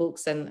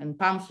books and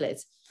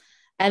pamphlets.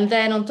 And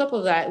then on top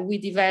of that, we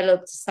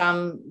developed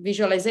some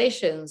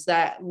visualizations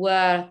that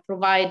were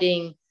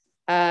providing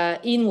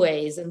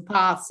inways and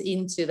paths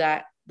into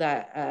that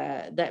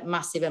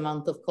massive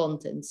amount of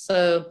content.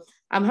 So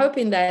I'm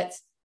hoping that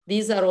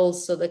these are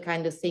also the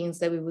kind of things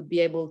that we would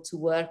be able to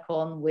work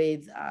on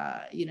with,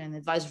 an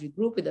advisory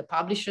group, with the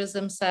publishers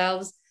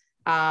themselves.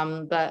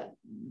 But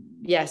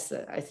yes,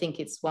 I think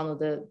it's one of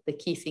the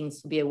key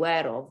things to be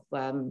aware of,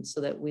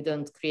 so that we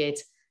don't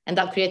end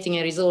up creating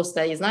a resource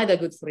that is neither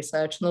good for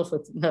research nor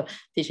for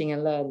teaching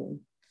and learning.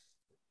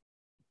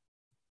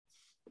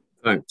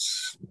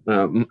 Thanks.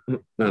 And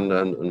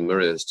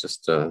Maria's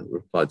just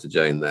replied to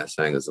Jane there,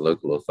 saying as a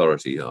local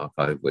authority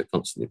archive, we're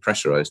constantly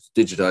pressurized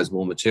to digitize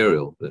more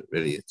material, but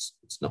really it's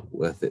not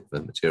worth it for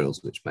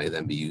materials which may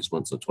then be used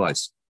once or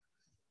twice.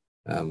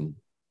 Better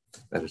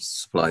to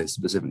supply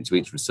specifically to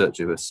each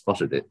researcher who has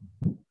spotted it.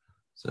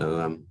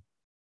 So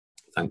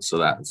thanks for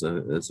that.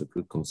 There's a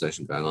good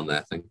conversation going on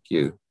there. Thank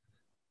you.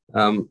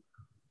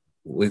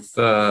 We've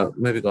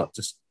maybe got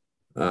just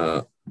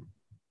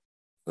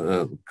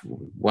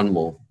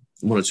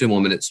one or two more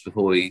minutes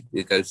before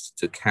it goes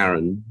to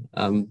Karen.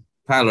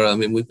 Paola, I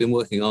mean, we've been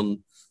working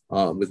on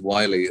with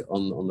Wiley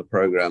on the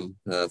program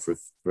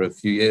for a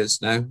few years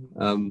now,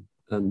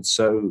 and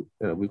so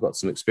we've got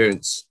some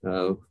experience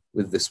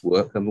with this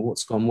work. I mean,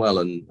 what's gone well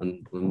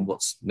and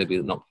what's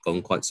maybe not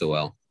gone quite so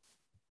well?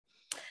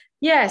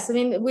 Yes, I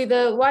mean, with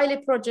the Wiley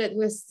project,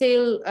 we're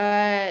still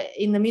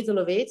in the middle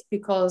of it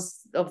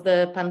because of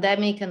the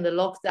pandemic and the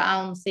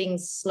lockdown.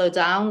 Things slowed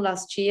down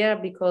last year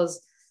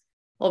because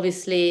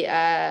obviously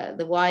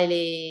the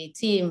Wiley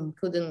team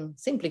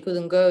simply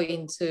couldn't go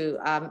into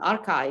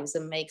archives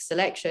and make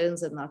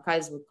selections, and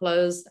archives were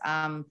closed.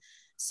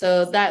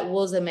 So that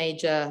was a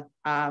major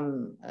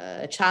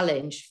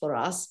challenge for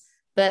us.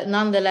 But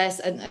nonetheless,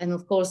 and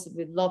of course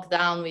with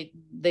lockdown,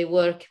 they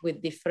work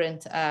with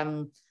different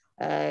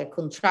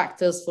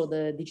contractors for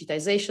the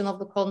digitization of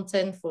the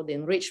content, for the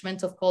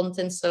enrichment of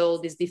content. So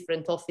these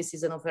different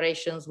offices and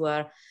operations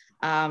were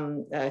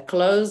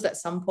closed at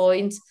some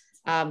point,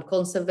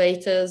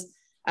 conservators,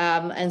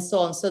 and so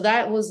on. So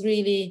that was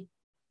really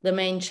the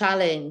main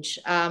challenge,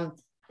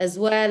 as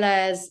well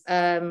as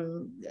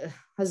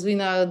we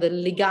know, the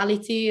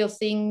legality of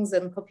things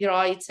and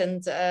copyright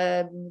and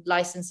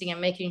licensing, and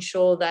making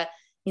sure that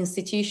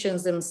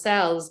institutions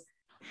themselves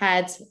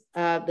had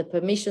the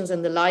permissions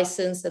and the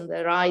license and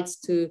the rights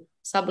to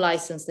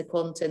sub-license the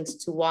content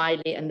to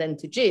Wiley and then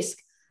to Jisc.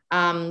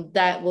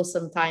 That was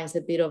sometimes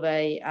a bit of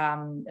a,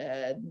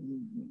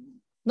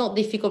 not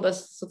difficult, but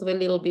sort of a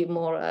little bit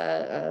more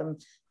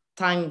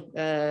time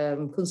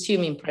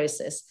consuming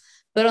process.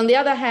 But on the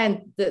other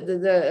hand,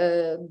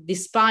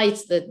 despite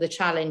the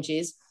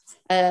challenges,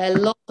 a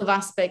lot of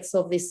aspects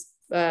of this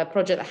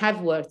project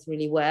have worked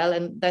really well,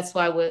 and that's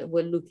why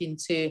we're looking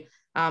to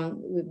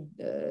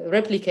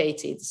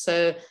replicate it.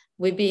 So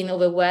we've been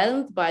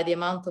overwhelmed by the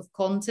amount of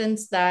content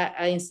that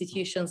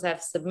institutions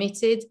have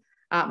submitted,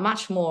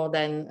 much more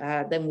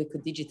than we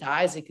could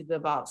digitize. We could do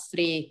about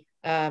 3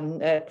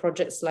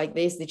 projects like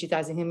this,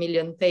 digitizing 1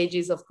 million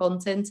pages of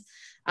content.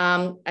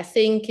 I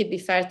think it'd be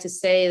fair to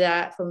say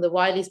that from the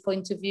Wiley's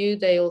point of view,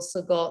 they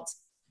also got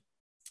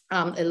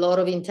a lot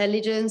of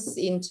intelligence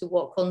into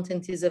what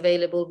content is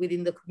available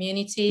within the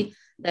community,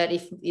 that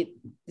if it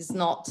is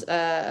not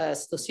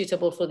so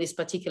suitable for this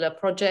particular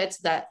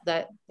project, that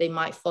they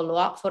might follow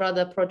up for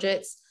other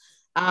projects.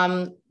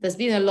 There's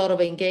been a lot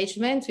of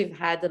engagement. We've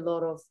had a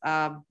lot of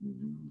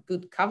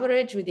good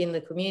coverage within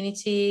the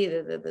community,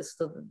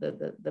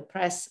 the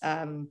press,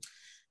 so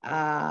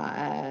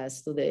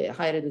the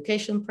higher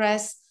education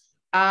press.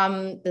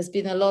 There's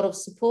been a lot of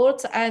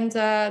support and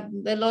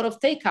a lot of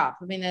take-up.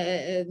 I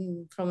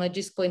mean, from a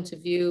Jisc point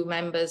of view,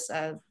 members,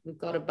 we've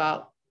got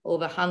about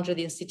over 100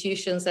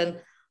 institutions, and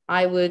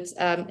I would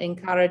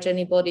encourage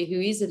anybody who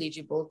is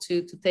eligible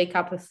to take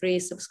up a free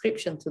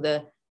subscription to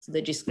the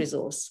Jisc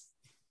resource.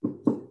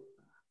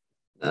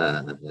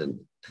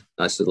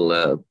 Nice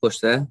little push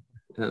there,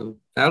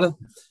 Paola.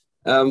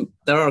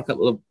 There are a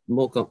couple of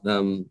more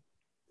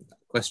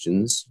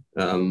questions.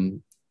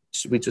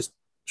 Should we just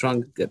try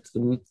and get to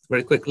them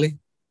very quickly?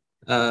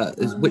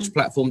 Which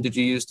platform did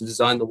you use to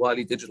design the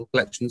Wiley Digital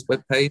Collections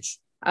webpage?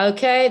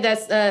 Okay,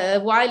 that's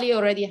Wiley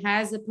already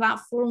has a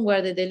platform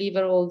where they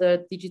deliver all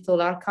the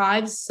digital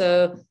archives.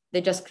 So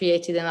they just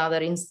created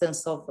another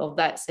instance of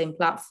that same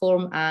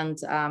platform, and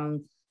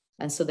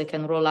so they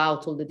can roll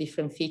out all the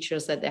different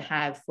features that they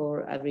have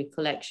for every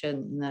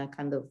collection in a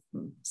kind of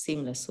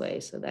seamless way.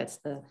 So that's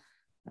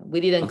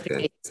we didn't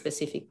create a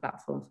specific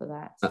platform for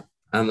that.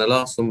 And the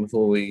last one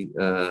before we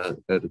go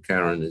to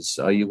Karen is,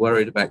 are you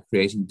worried about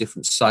creating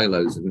different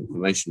silos of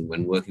information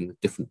when working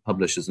with different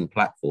publishers and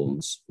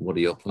platforms? What are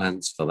your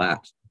plans for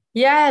that?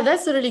 Yeah,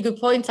 that's a really good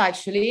point,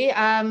 actually.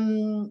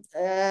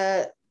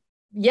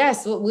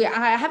 Yes, we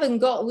haven't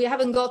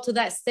got to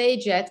that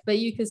stage yet, but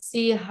you can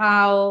see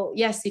how,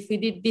 yes, if we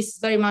did, this is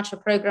very much a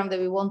program that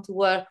we want to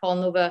work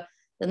on over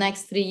the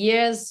next 3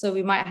 years. So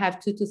we might have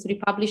 2 to 3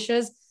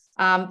 publishers.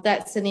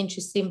 That's an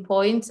interesting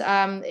point.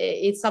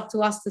 It's up to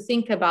us to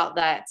think about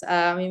that.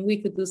 I mean, we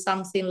could do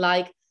something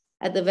like,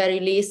 at the very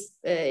least,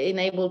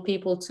 enable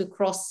people to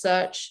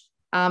cross-search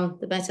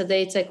the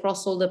metadata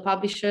across all the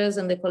publishers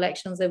and the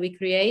collections that we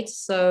create.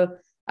 So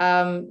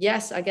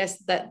yes, I guess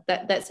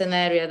that's an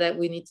area that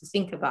we need to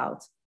think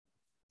about.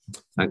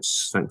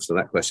 Thanks for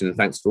that question, and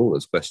thanks for all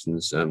those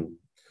questions.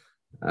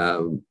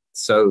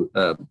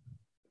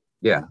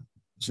 Yeah.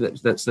 So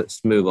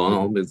let's move on.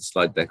 I'll move the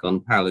slide deck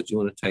on. Paola, do you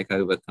want to take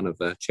over kind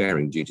of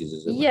chairing duties?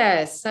 As it were?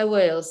 Yes, I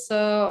will.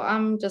 So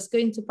I'm just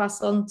going to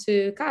pass on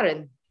to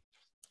Karen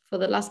for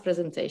the last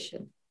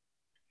presentation.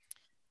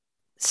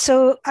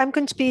 So I'm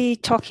going to be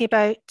talking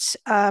about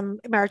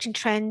emerging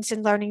trends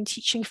in learning and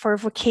teaching for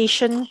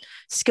vocation,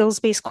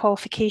 skills-based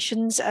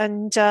qualifications,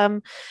 and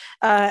to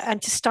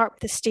start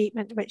with a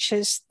statement, which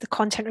is the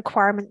content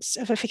requirements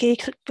of a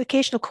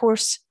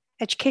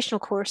educational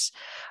course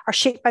are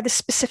shaped by the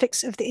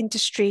specifics of the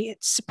industry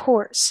it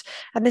supports.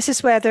 And this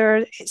is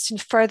whether it's in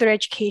further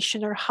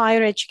education or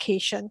higher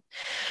education.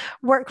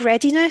 Work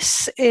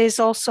readiness is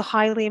also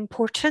highly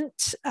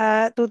important,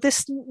 though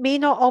this may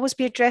not always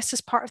be addressed as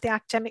part of the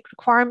academic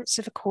requirements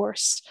of a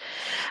course.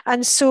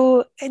 And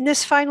so in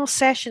this final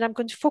session, I'm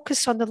going to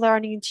focus on the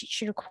learning and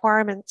teaching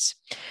requirements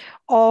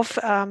of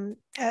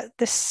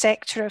this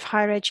sector of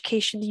higher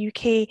education in the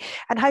UK,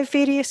 and how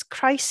various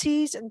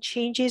crises and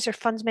changes are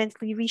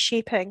fundamentally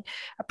reshaping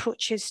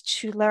approaches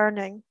to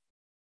learning.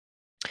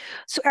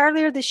 So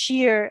earlier this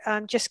year,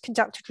 Jisc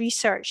conducted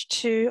research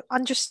to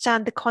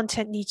understand the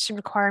content needs and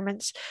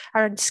requirements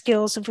around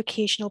skills and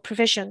vocational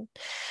provision.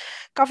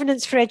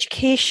 Governance for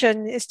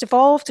education is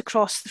devolved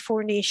across the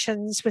 4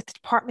 nations, with the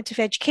Department of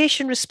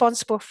Education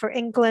responsible for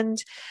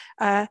England,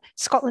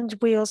 Scotland,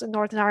 Wales and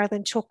Northern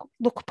Ireland,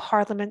 local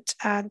parliament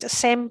and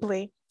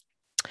assembly.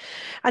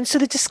 And so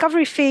the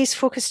discovery phase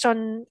focused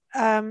on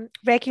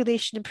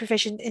regulation and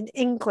provision in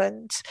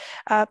England,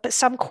 but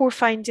some core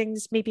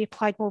findings may be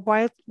applied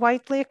more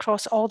widely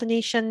across all the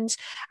nations,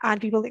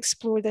 and we will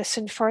explore this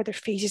in further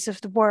phases of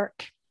the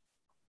work.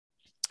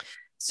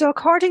 So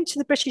according to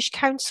the British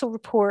Council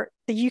report,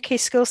 the UK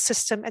skills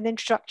system and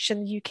introduction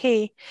in the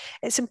UK,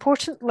 it's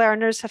important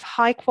learners have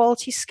high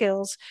quality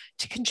skills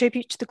to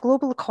contribute to the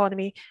global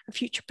economy and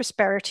future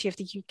prosperity of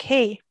the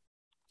UK.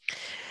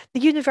 The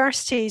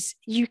university's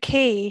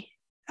UK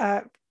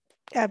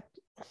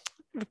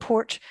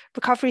report,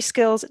 Recovery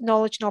Skills,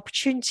 Knowledge and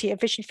Opportunity, a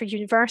Vision for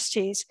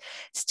Universities,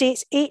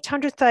 states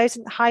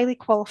 800,000 highly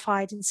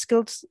qualified and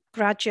skilled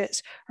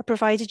graduates are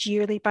provided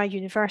yearly by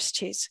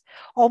universities,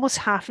 almost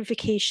half in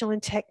vocational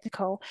and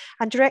technical,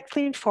 and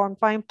directly informed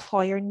by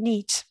employer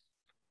need.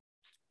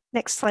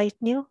 Next slide,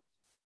 Neil.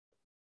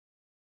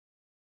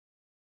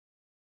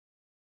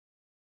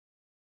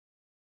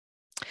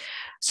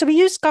 So we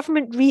used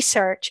government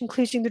research,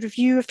 including the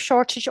review of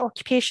shortage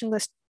occupation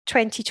list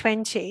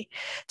 2020,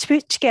 to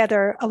put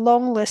together a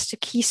long list of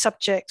key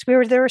subjects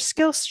where there are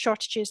skills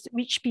shortages that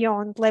reach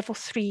beyond level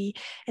 3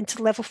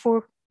 into level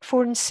 4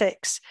 and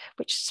 6,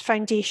 which is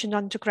foundation,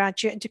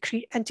 undergraduate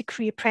and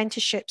degree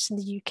apprenticeships in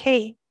the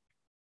UK.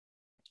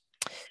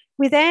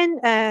 We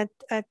then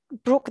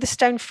broke this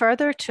down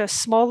further to a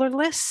smaller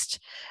list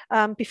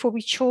before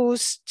we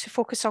chose to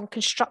focus on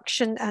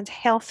construction and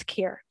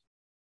healthcare.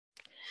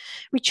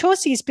 We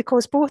chose these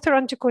because both are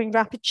undergoing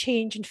rapid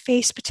change and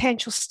face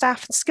potential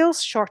staff and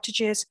skills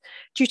shortages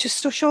due to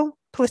social,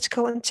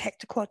 political, and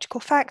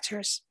technological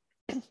factors.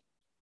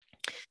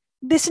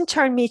 This in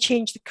turn may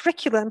change the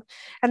curriculum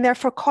and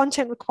therefore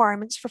content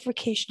requirements for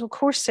vocational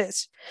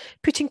courses,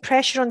 putting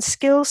pressure on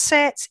skill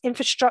sets,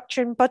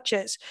 infrastructure, and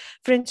budgets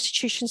for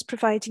institutions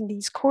providing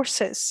these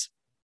courses.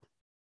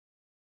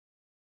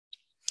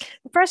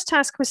 The first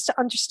task was to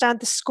understand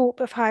the scope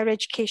of higher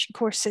education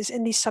courses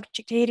in these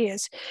subject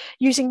areas,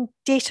 using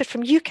data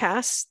from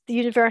UCAS, the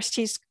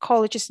University's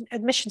Colleges and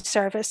Admission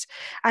Service,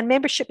 and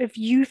membership of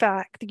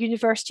UVAC, the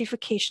University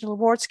Vocational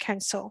Awards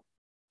Council.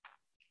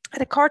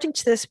 And according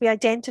to this, we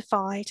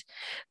identified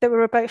there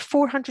were about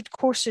 400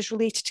 courses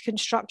related to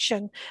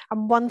construction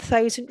and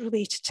 1,000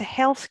 related to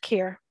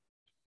healthcare.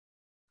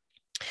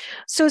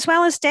 So as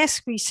well as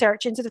desk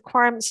research into the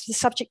requirements of the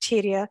subject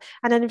area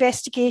and an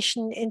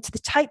investigation into the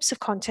types of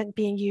content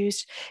being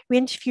used, we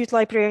interviewed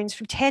librarians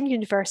from 10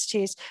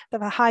 universities that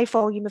have a high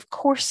volume of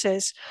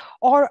courses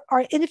or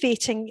are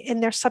innovating in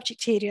their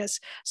subject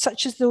areas,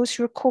 such as those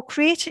who are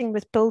co-creating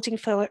with building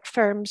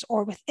firms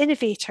or with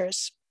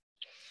innovators.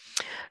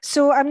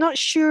 So I'm not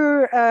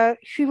sure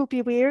who will be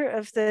aware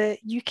of the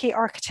UK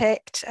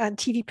architect and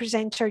TV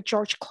presenter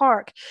George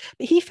Clark,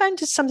 but he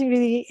founded something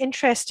really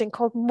interesting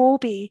called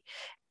MOBIE,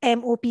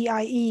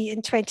 MOBIE,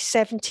 in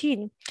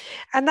 2017.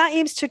 And that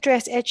aims to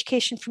address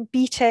education from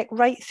BTEC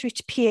right through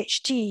to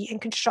PhD in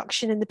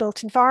construction in the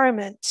built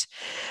environment,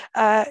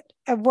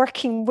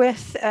 working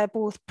with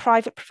both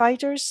private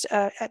providers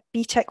at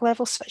BTEC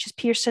level, such as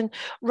Pearson,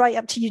 right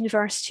up to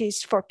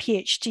universities for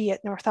PhD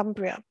at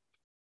Northumbria.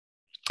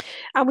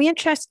 And we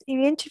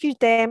interviewed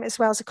them as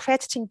well as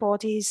accrediting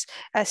bodies,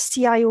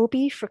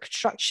 CIOB for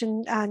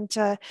construction and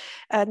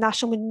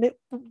National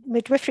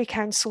Midwifery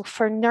Council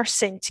for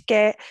nursing, to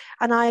get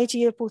an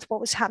idea of both what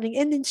was happening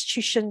in the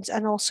institutions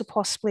and also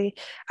possibly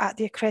at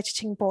the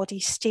accrediting body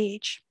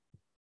stage.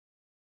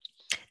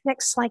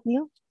 Next slide,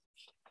 Neil.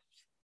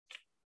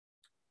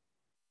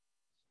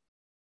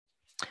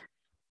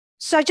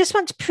 So I just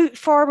want to put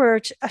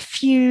forward a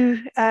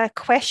few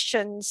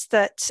questions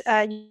that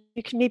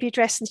you can maybe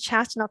address in the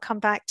chat, and I'll come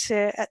back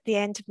to at the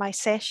end of my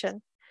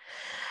session.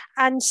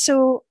 And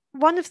so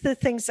one of the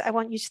things that I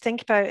want you to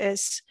think about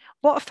is,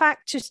 what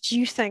factors do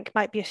you think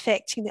might be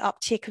affecting the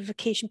uptake of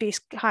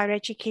vocation-based higher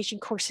education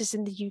courses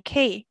in the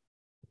UK?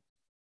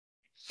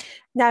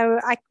 Now,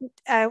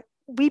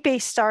 we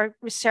based our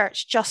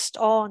research just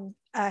on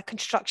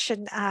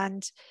construction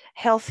and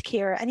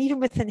healthcare, and even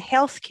within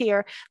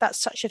healthcare, that's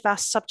such a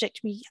vast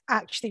subject, we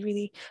actually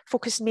really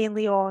focus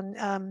mainly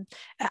on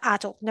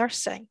adult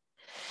nursing.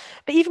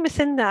 But even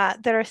within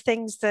that, there are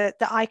things that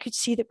I could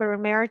see that were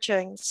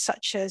emerging,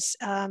 such as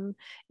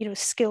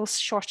skills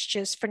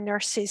shortages for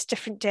nurses,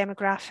 different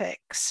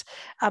demographics.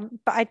 But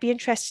I'd be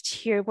interested to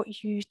hear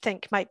what you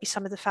think might be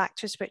some of the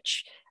factors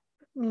which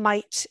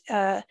might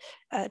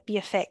be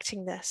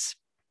affecting this.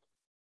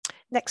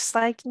 Next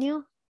slide,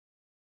 Neil.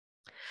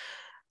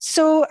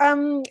 So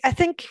I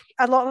think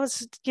a lot of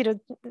us,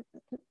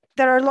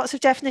 there are lots of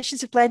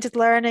definitions of blended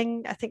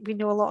learning. I think we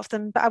know a lot of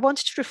them, but I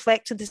wanted to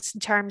reflect on this in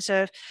terms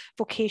of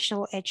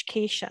vocational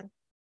education.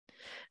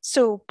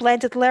 So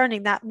blended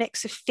learning, that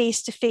mix of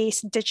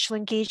face-to-face and digital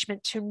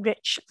engagement to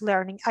enrich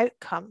learning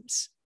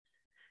outcomes.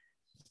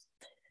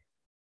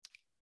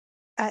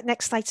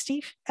 Next slide,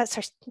 Steve.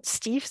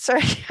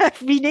 Sorry,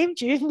 I've renamed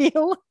you,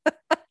 Neil.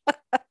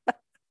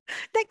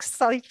 Next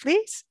slide,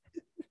 please.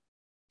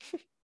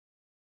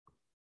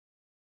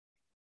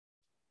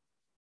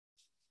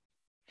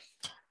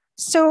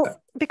 So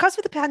because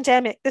of the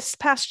pandemic, this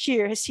past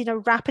year has seen a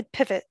rapid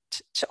pivot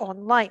to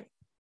online.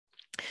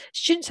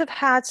 Students have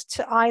had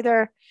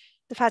either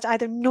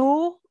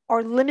no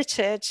or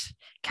limited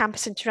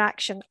campus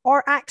interaction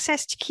or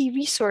access to key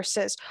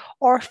resources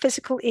or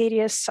physical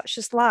areas such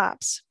as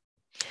labs.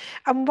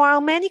 And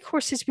while many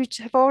courses would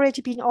have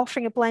already been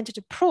offering a blended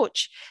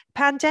approach, the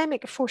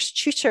pandemic forced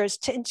tutors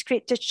to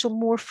integrate digital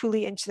more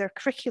fully into their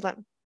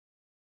curriculum.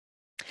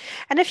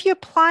 And if you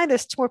apply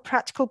this to more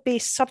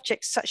practical-based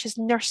subjects such as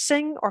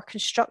nursing or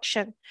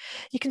construction,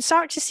 you can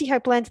start to see how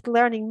blended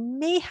learning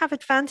may have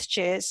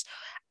advantages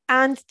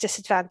and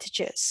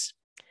disadvantages.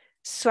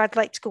 So I'd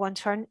like to go on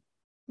to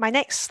my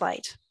next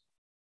slide.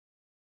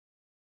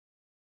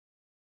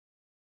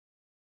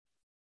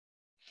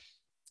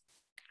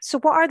 So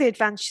what are the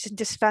advantages and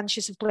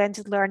disadvantages of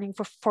blended learning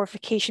for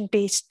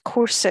vocation-based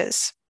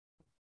courses?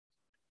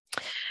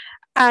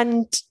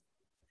 And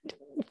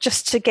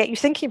just to get you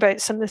thinking about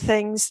some of the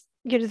things,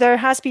 there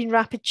has been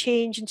rapid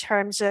change in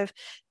terms of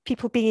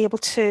people being able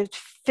to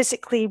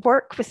physically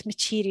work with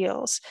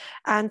materials.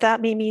 And that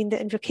may mean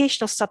that in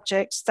vocational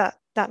subjects,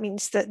 that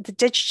means that the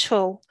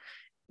digital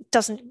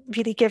doesn't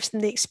really give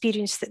them the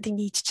experience that they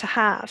need to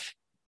have.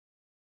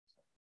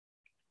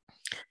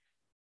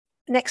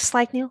 Next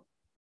slide, Neil.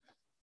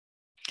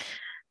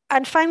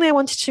 And finally, I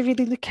wanted to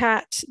really look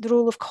at the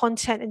role of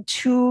content and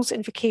tools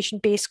in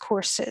vocation-based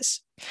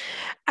courses.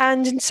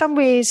 And in some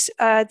ways,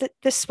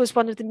 this was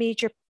one of the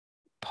major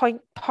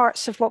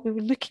parts of what we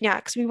were looking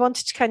at, because we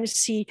wanted to kind of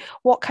see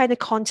what kind of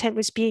content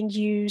was being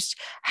used,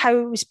 how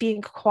it was being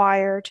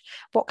acquired,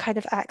 what kind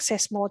of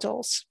access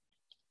models.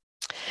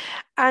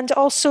 And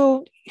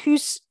also,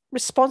 who's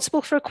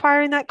responsible for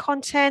acquiring that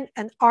content,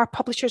 and are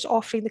publishers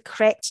offering the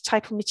correct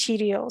type of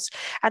materials,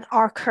 and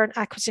are current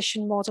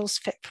acquisition models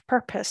fit for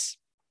purpose?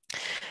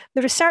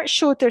 The research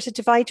showed there's a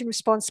divide in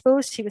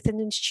responsibility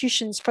within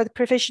institutions for the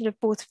provision of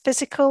both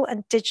physical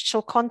and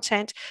digital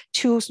content,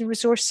 tools and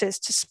resources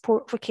to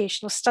support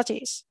vocational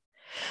studies.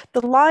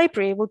 The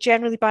library will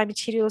generally buy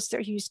materials that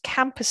are used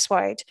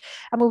campus-wide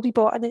and will be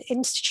bought at an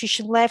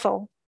institution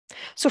level.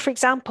 So for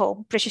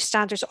example, British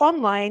Standards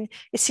Online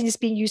is seen as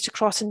being used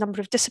across a number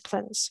of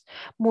disciplines.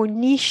 More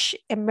niche,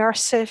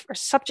 immersive or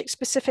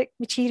subject-specific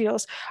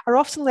materials are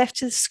often left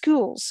to the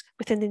schools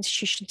within the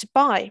institution to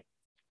buy.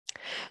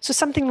 So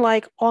something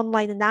like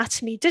online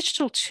anatomy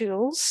digital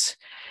tools,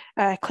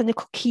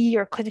 Clinical Key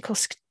or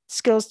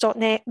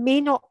clinicalskills.net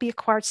may not be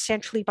acquired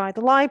centrally by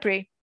the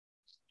library.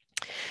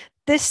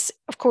 This,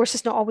 of course,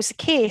 is not always the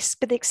case,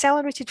 but the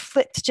accelerated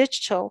flip to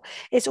digital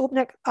is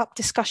opening up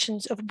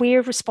discussions of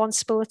where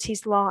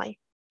responsibilities lie.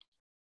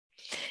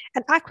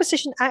 And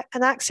acquisition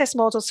and access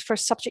models for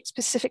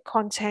subject-specific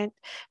content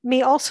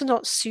may also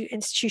not suit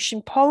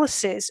institution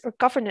policies or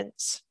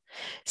governance.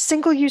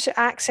 Single user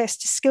access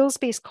to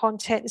skills-based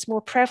content is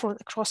more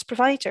prevalent across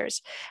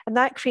providers, and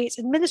that creates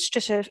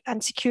administrative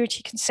and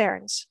security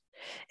concerns.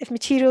 If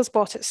materials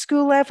bought at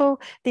school level,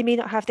 they may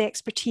not have the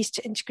expertise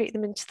to integrate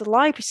them into the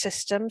library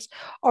systems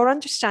or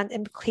understand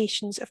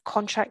implications of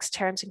contracts,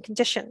 terms and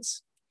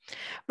conditions.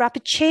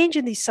 Rapid change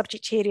in these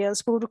subject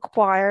areas will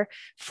require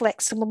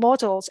flexible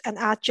models and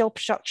agile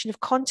production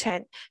of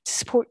content to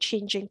support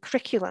changing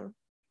curriculum,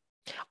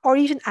 or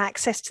even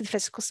access to the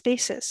physical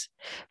spaces.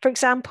 For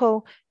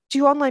example,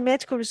 do online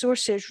medical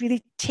resources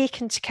really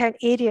take into account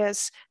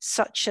areas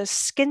such as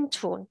skin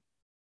tone?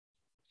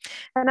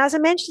 And as I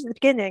mentioned at the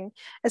beginning,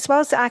 as well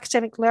as the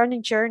academic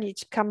learning journey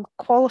to become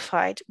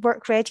qualified,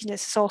 work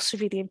readiness is also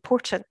really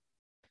important.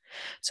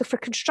 So for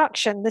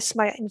construction, this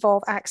might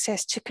involve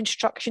access to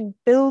construction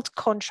build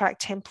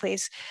contract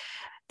templates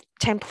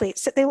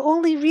that they'll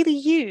only really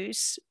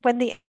use when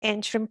they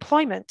enter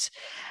employment.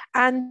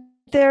 And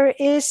there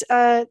is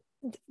a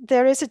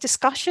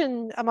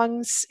discussion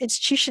amongst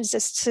institutions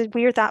as to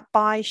where that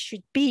buy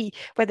should be,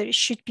 whether it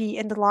should be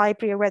in the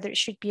library or whether it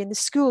should be in the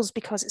schools,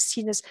 because it's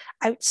seen as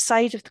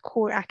outside of the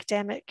core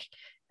academic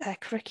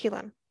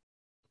curriculum.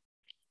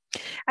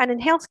 And in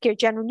healthcare,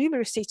 general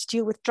numeracy to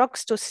deal with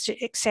drugs, dosage,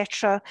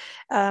 etc.,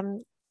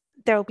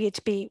 there will be a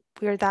debate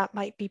where that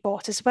might be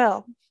bought as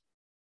well.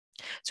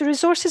 So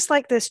resources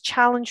like this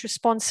challenge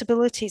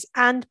responsibilities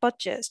and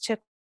budgets to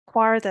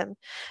acquire them,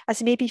 as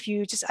they may be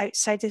viewed as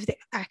outside of the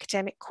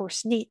academic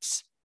course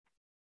needs.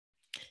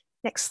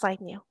 Next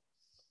slide, Neil.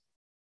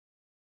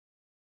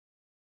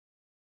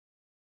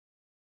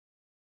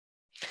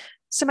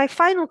 So my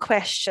final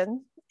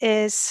question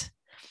is,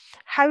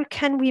 how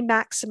can we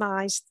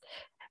maximize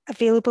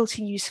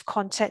availability and use of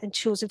content and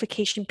tools of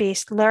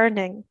vocation-based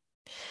learning?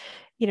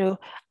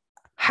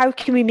 How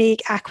can we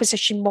make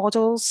acquisition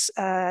models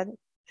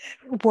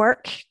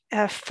work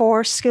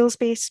for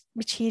skills-based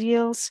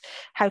materials?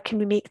 How can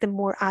we make them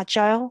more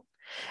agile?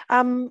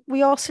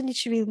 We also need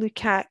to really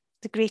look at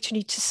the greater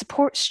need to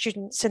support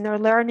students in their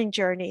learning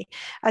journey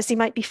as they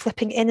might be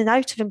flipping in and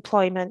out of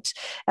employment,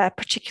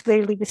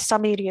 particularly with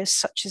some areas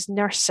such as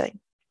nursing.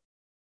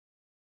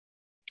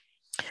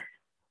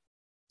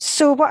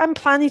 So what I'm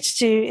planning to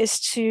do is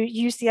to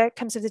use the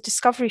outcomes of the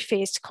discovery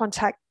phase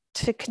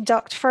to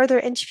conduct further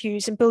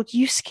interviews and build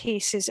use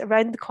cases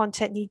around the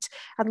content needs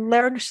and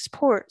learner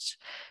support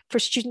for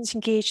students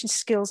engaged in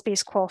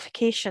skills-based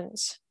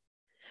qualifications.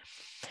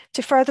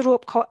 To further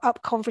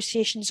up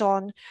conversations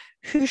on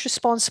who's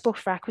responsible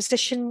for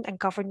acquisition and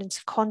governance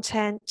of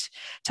content,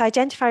 to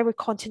identify where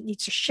content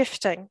needs are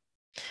shifting.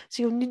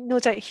 So you'll no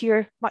doubt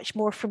hear much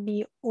more from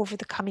me over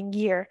the coming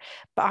year,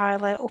 but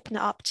I'll open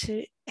it up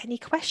to any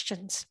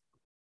questions.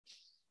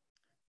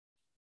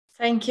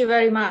 Thank you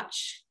very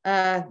much,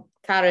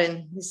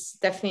 Karen. It's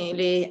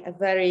definitely a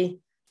very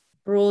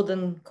broad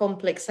and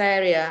complex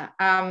area.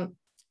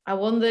 I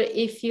wonder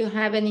if you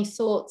have any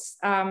thoughts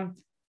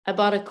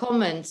about a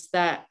comment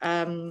that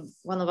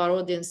one of our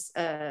audience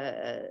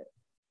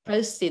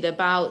posted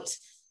about.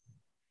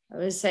 I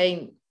was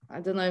saying, I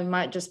don't know, it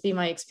might just be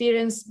my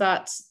experience,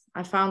 but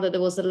I found that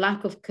there was a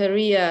lack of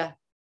career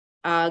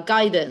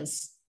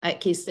guidance at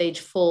Key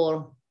Stage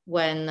 4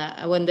 when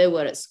they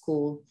were at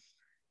school.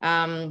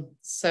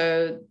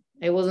 So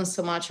it wasn't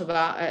so much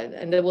about,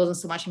 and there wasn't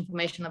so much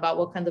information about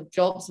what kind of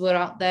jobs were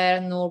out there,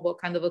 nor what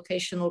kind of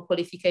vocational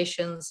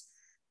qualifications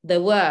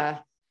there were.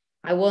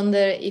 I wonder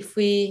if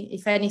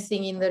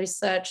anything in the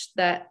research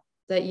that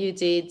you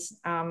did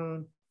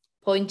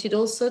pointed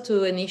also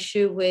to an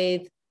issue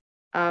with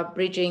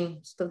bridging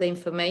sort of the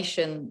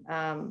information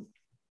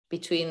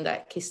between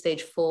that Key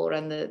Stage 4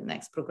 and the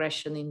next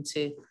progression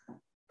into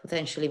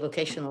potentially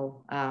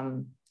vocational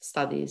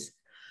studies.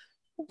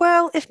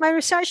 Well, if my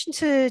research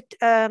into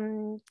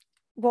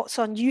what's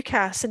on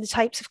UCAS and the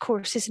types of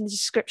courses and the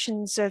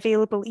descriptions are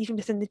available even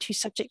within the two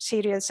subject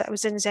areas that I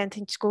was in is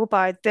anything to go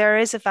by, there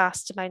is a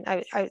vast amount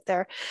out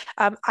there.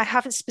 I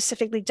haven't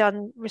specifically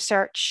done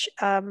research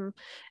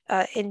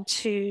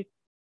into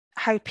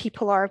how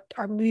people are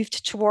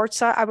moved towards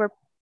that. Our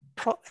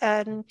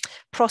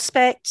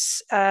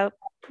prospects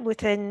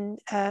within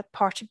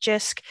part of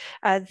Jisc,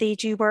 they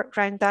do work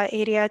around that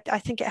area. I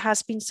think it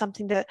has been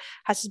something that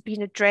has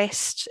been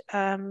addressed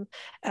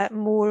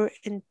more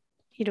in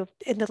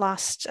the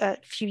last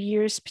few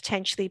years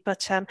potentially,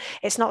 but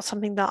it's not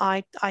something that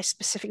I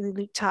specifically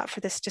looked at for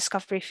this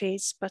discovery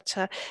phase. But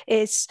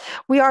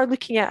we are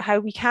looking at how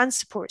we can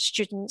support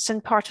students,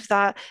 and part of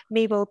that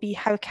may well be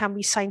how can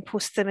we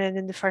signpost them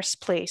in the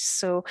first place.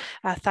 So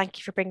thank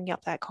you for bringing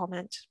up that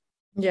comment.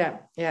 Yeah,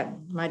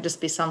 might just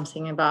be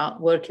something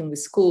about working with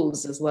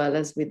schools as well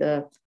as with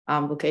the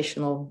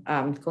vocational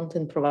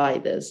content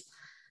providers.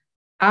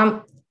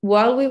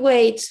 While we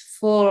wait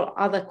for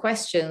other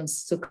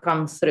questions to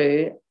come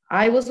through,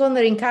 I was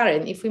wondering,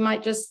 Karen, if we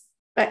might just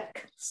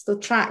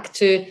track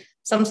to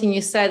something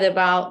you said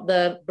about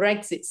the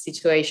Brexit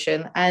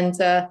situation and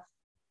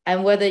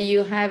whether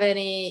you have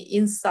any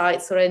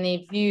insights or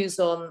any views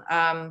on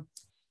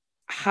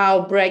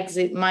how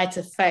Brexit might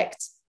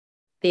affect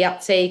the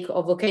uptake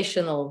of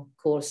vocational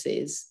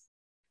courses.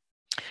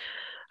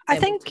 I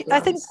think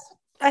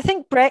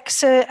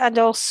Brexit and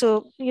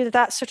also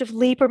that sort of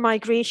labour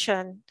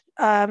migration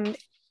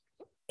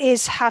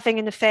is having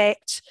an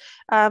effect,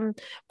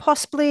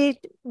 possibly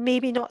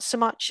maybe not so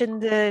much in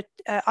the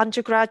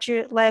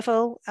undergraduate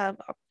level,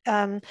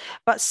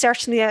 but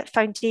certainly at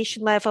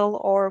foundation level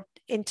or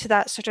into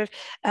that sort of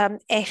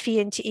FE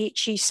into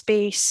HE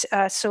space.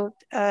 That sort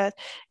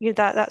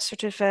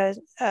of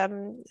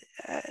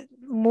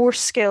more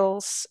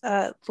skills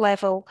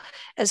level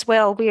as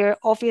well, where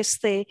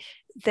obviously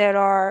there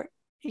are,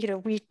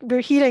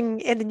 we're hearing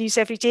in the news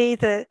every day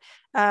that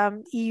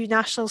EU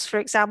nationals, for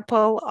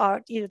example,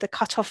 are, the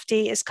cutoff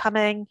date is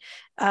coming.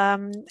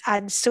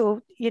 And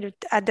so,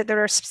 and that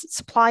there are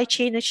supply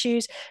chain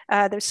issues.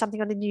 There's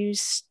something on the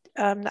news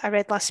I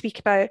read last week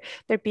about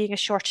there being a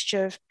shortage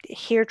of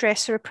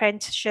hairdresser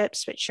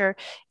apprenticeships, which are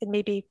in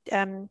maybe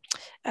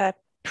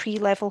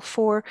pre-level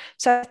 4.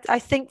 So I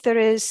think there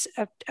is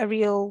a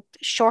real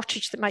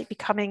shortage that might be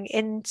coming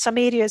in some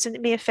areas, and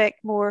it may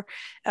affect more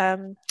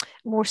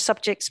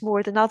subjects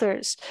more than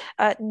others.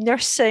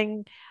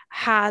 Nursing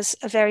has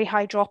a very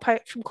high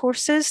dropout from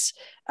courses,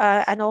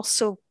 and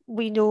also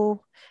we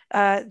know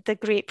the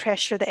great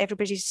pressure that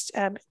everybody's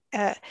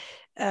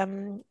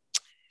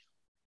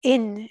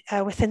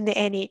within the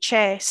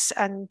NHS,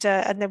 and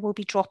there will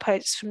be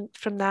dropouts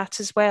from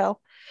that as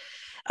well.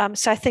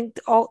 So I think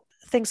all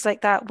things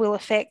like that will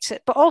affect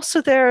it. But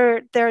also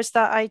there's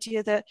that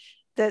idea that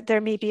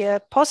there may be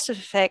a positive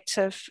effect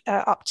of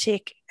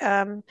uptake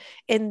in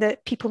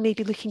that people may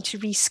be looking to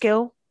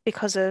reskill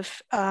because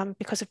of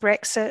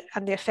Brexit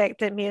and the effect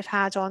that it may have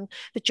had on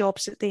the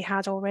jobs that they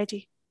had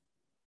already.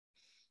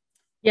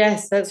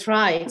 Yes, that's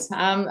right.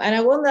 And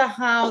I wonder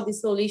how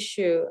this whole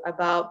issue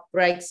about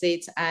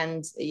Brexit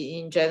and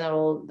in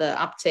general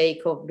the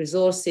uptake of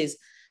resources,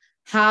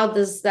 how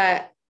does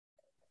that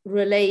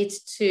relate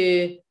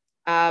to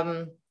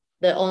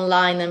the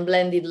online and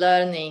blended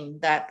learning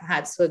that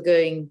perhaps we're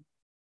going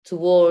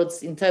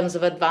towards in terms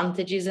of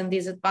advantages and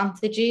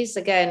disadvantages.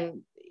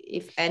 Again,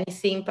 if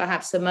anything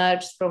perhaps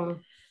emerged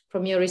from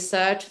your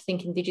research,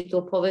 thinking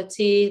digital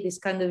poverty, these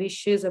kind of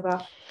issues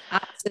about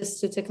access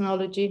to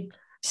technology?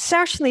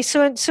 Certainly.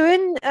 So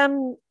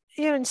in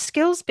in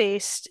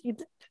skills-based,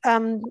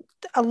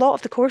 a lot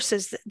of the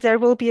courses, there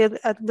will be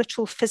a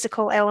literal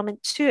physical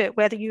element to it,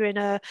 whether you're in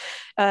a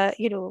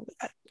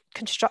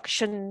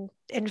construction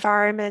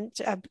environment,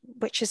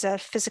 which is a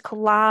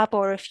physical lab,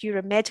 or if you're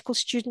a medical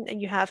student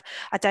and you have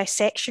a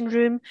dissection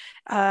room,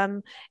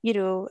 COVID,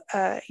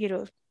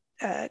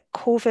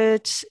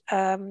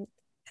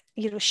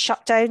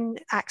 shut down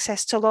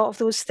access to a lot of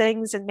those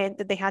things and meant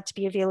that they had to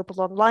be available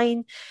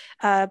online.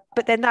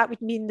 But then that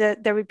would mean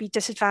that there would be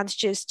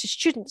disadvantages to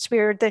students,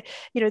 where the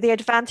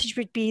advantage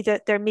would be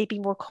that there may be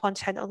more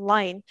content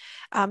online,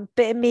 but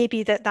it may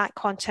be that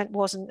content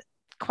wasn't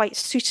quite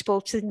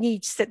suitable to the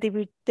needs that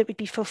would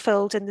be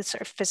fulfilled in the sort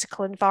of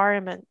physical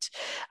environment.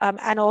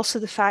 And also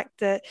the fact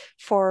that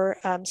for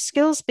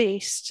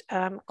skills-based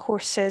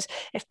courses,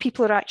 if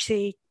people are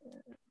actually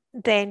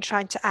then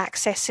trying to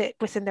access it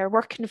within their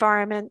work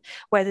environment,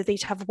 whether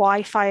they'd have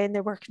Wi-Fi in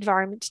their work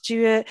environment to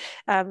do it.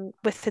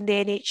 Within the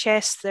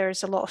NHS,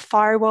 there's a lot of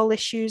firewall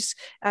issues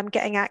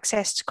getting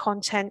access to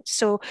content.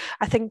 So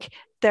I think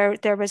there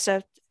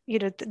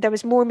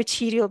was more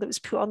material that was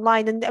put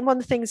online. And one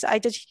of the things that I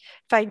did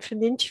find from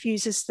the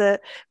interviews is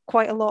that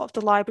quite a lot of the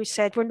library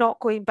said, we're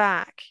not going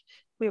back.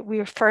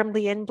 We're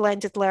firmly in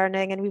blended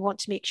learning, and we want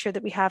to make sure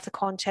that we have the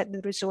content and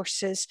the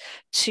resources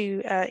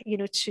to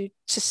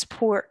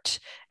support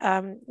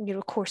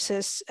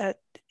courses at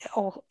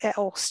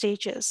all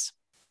stages.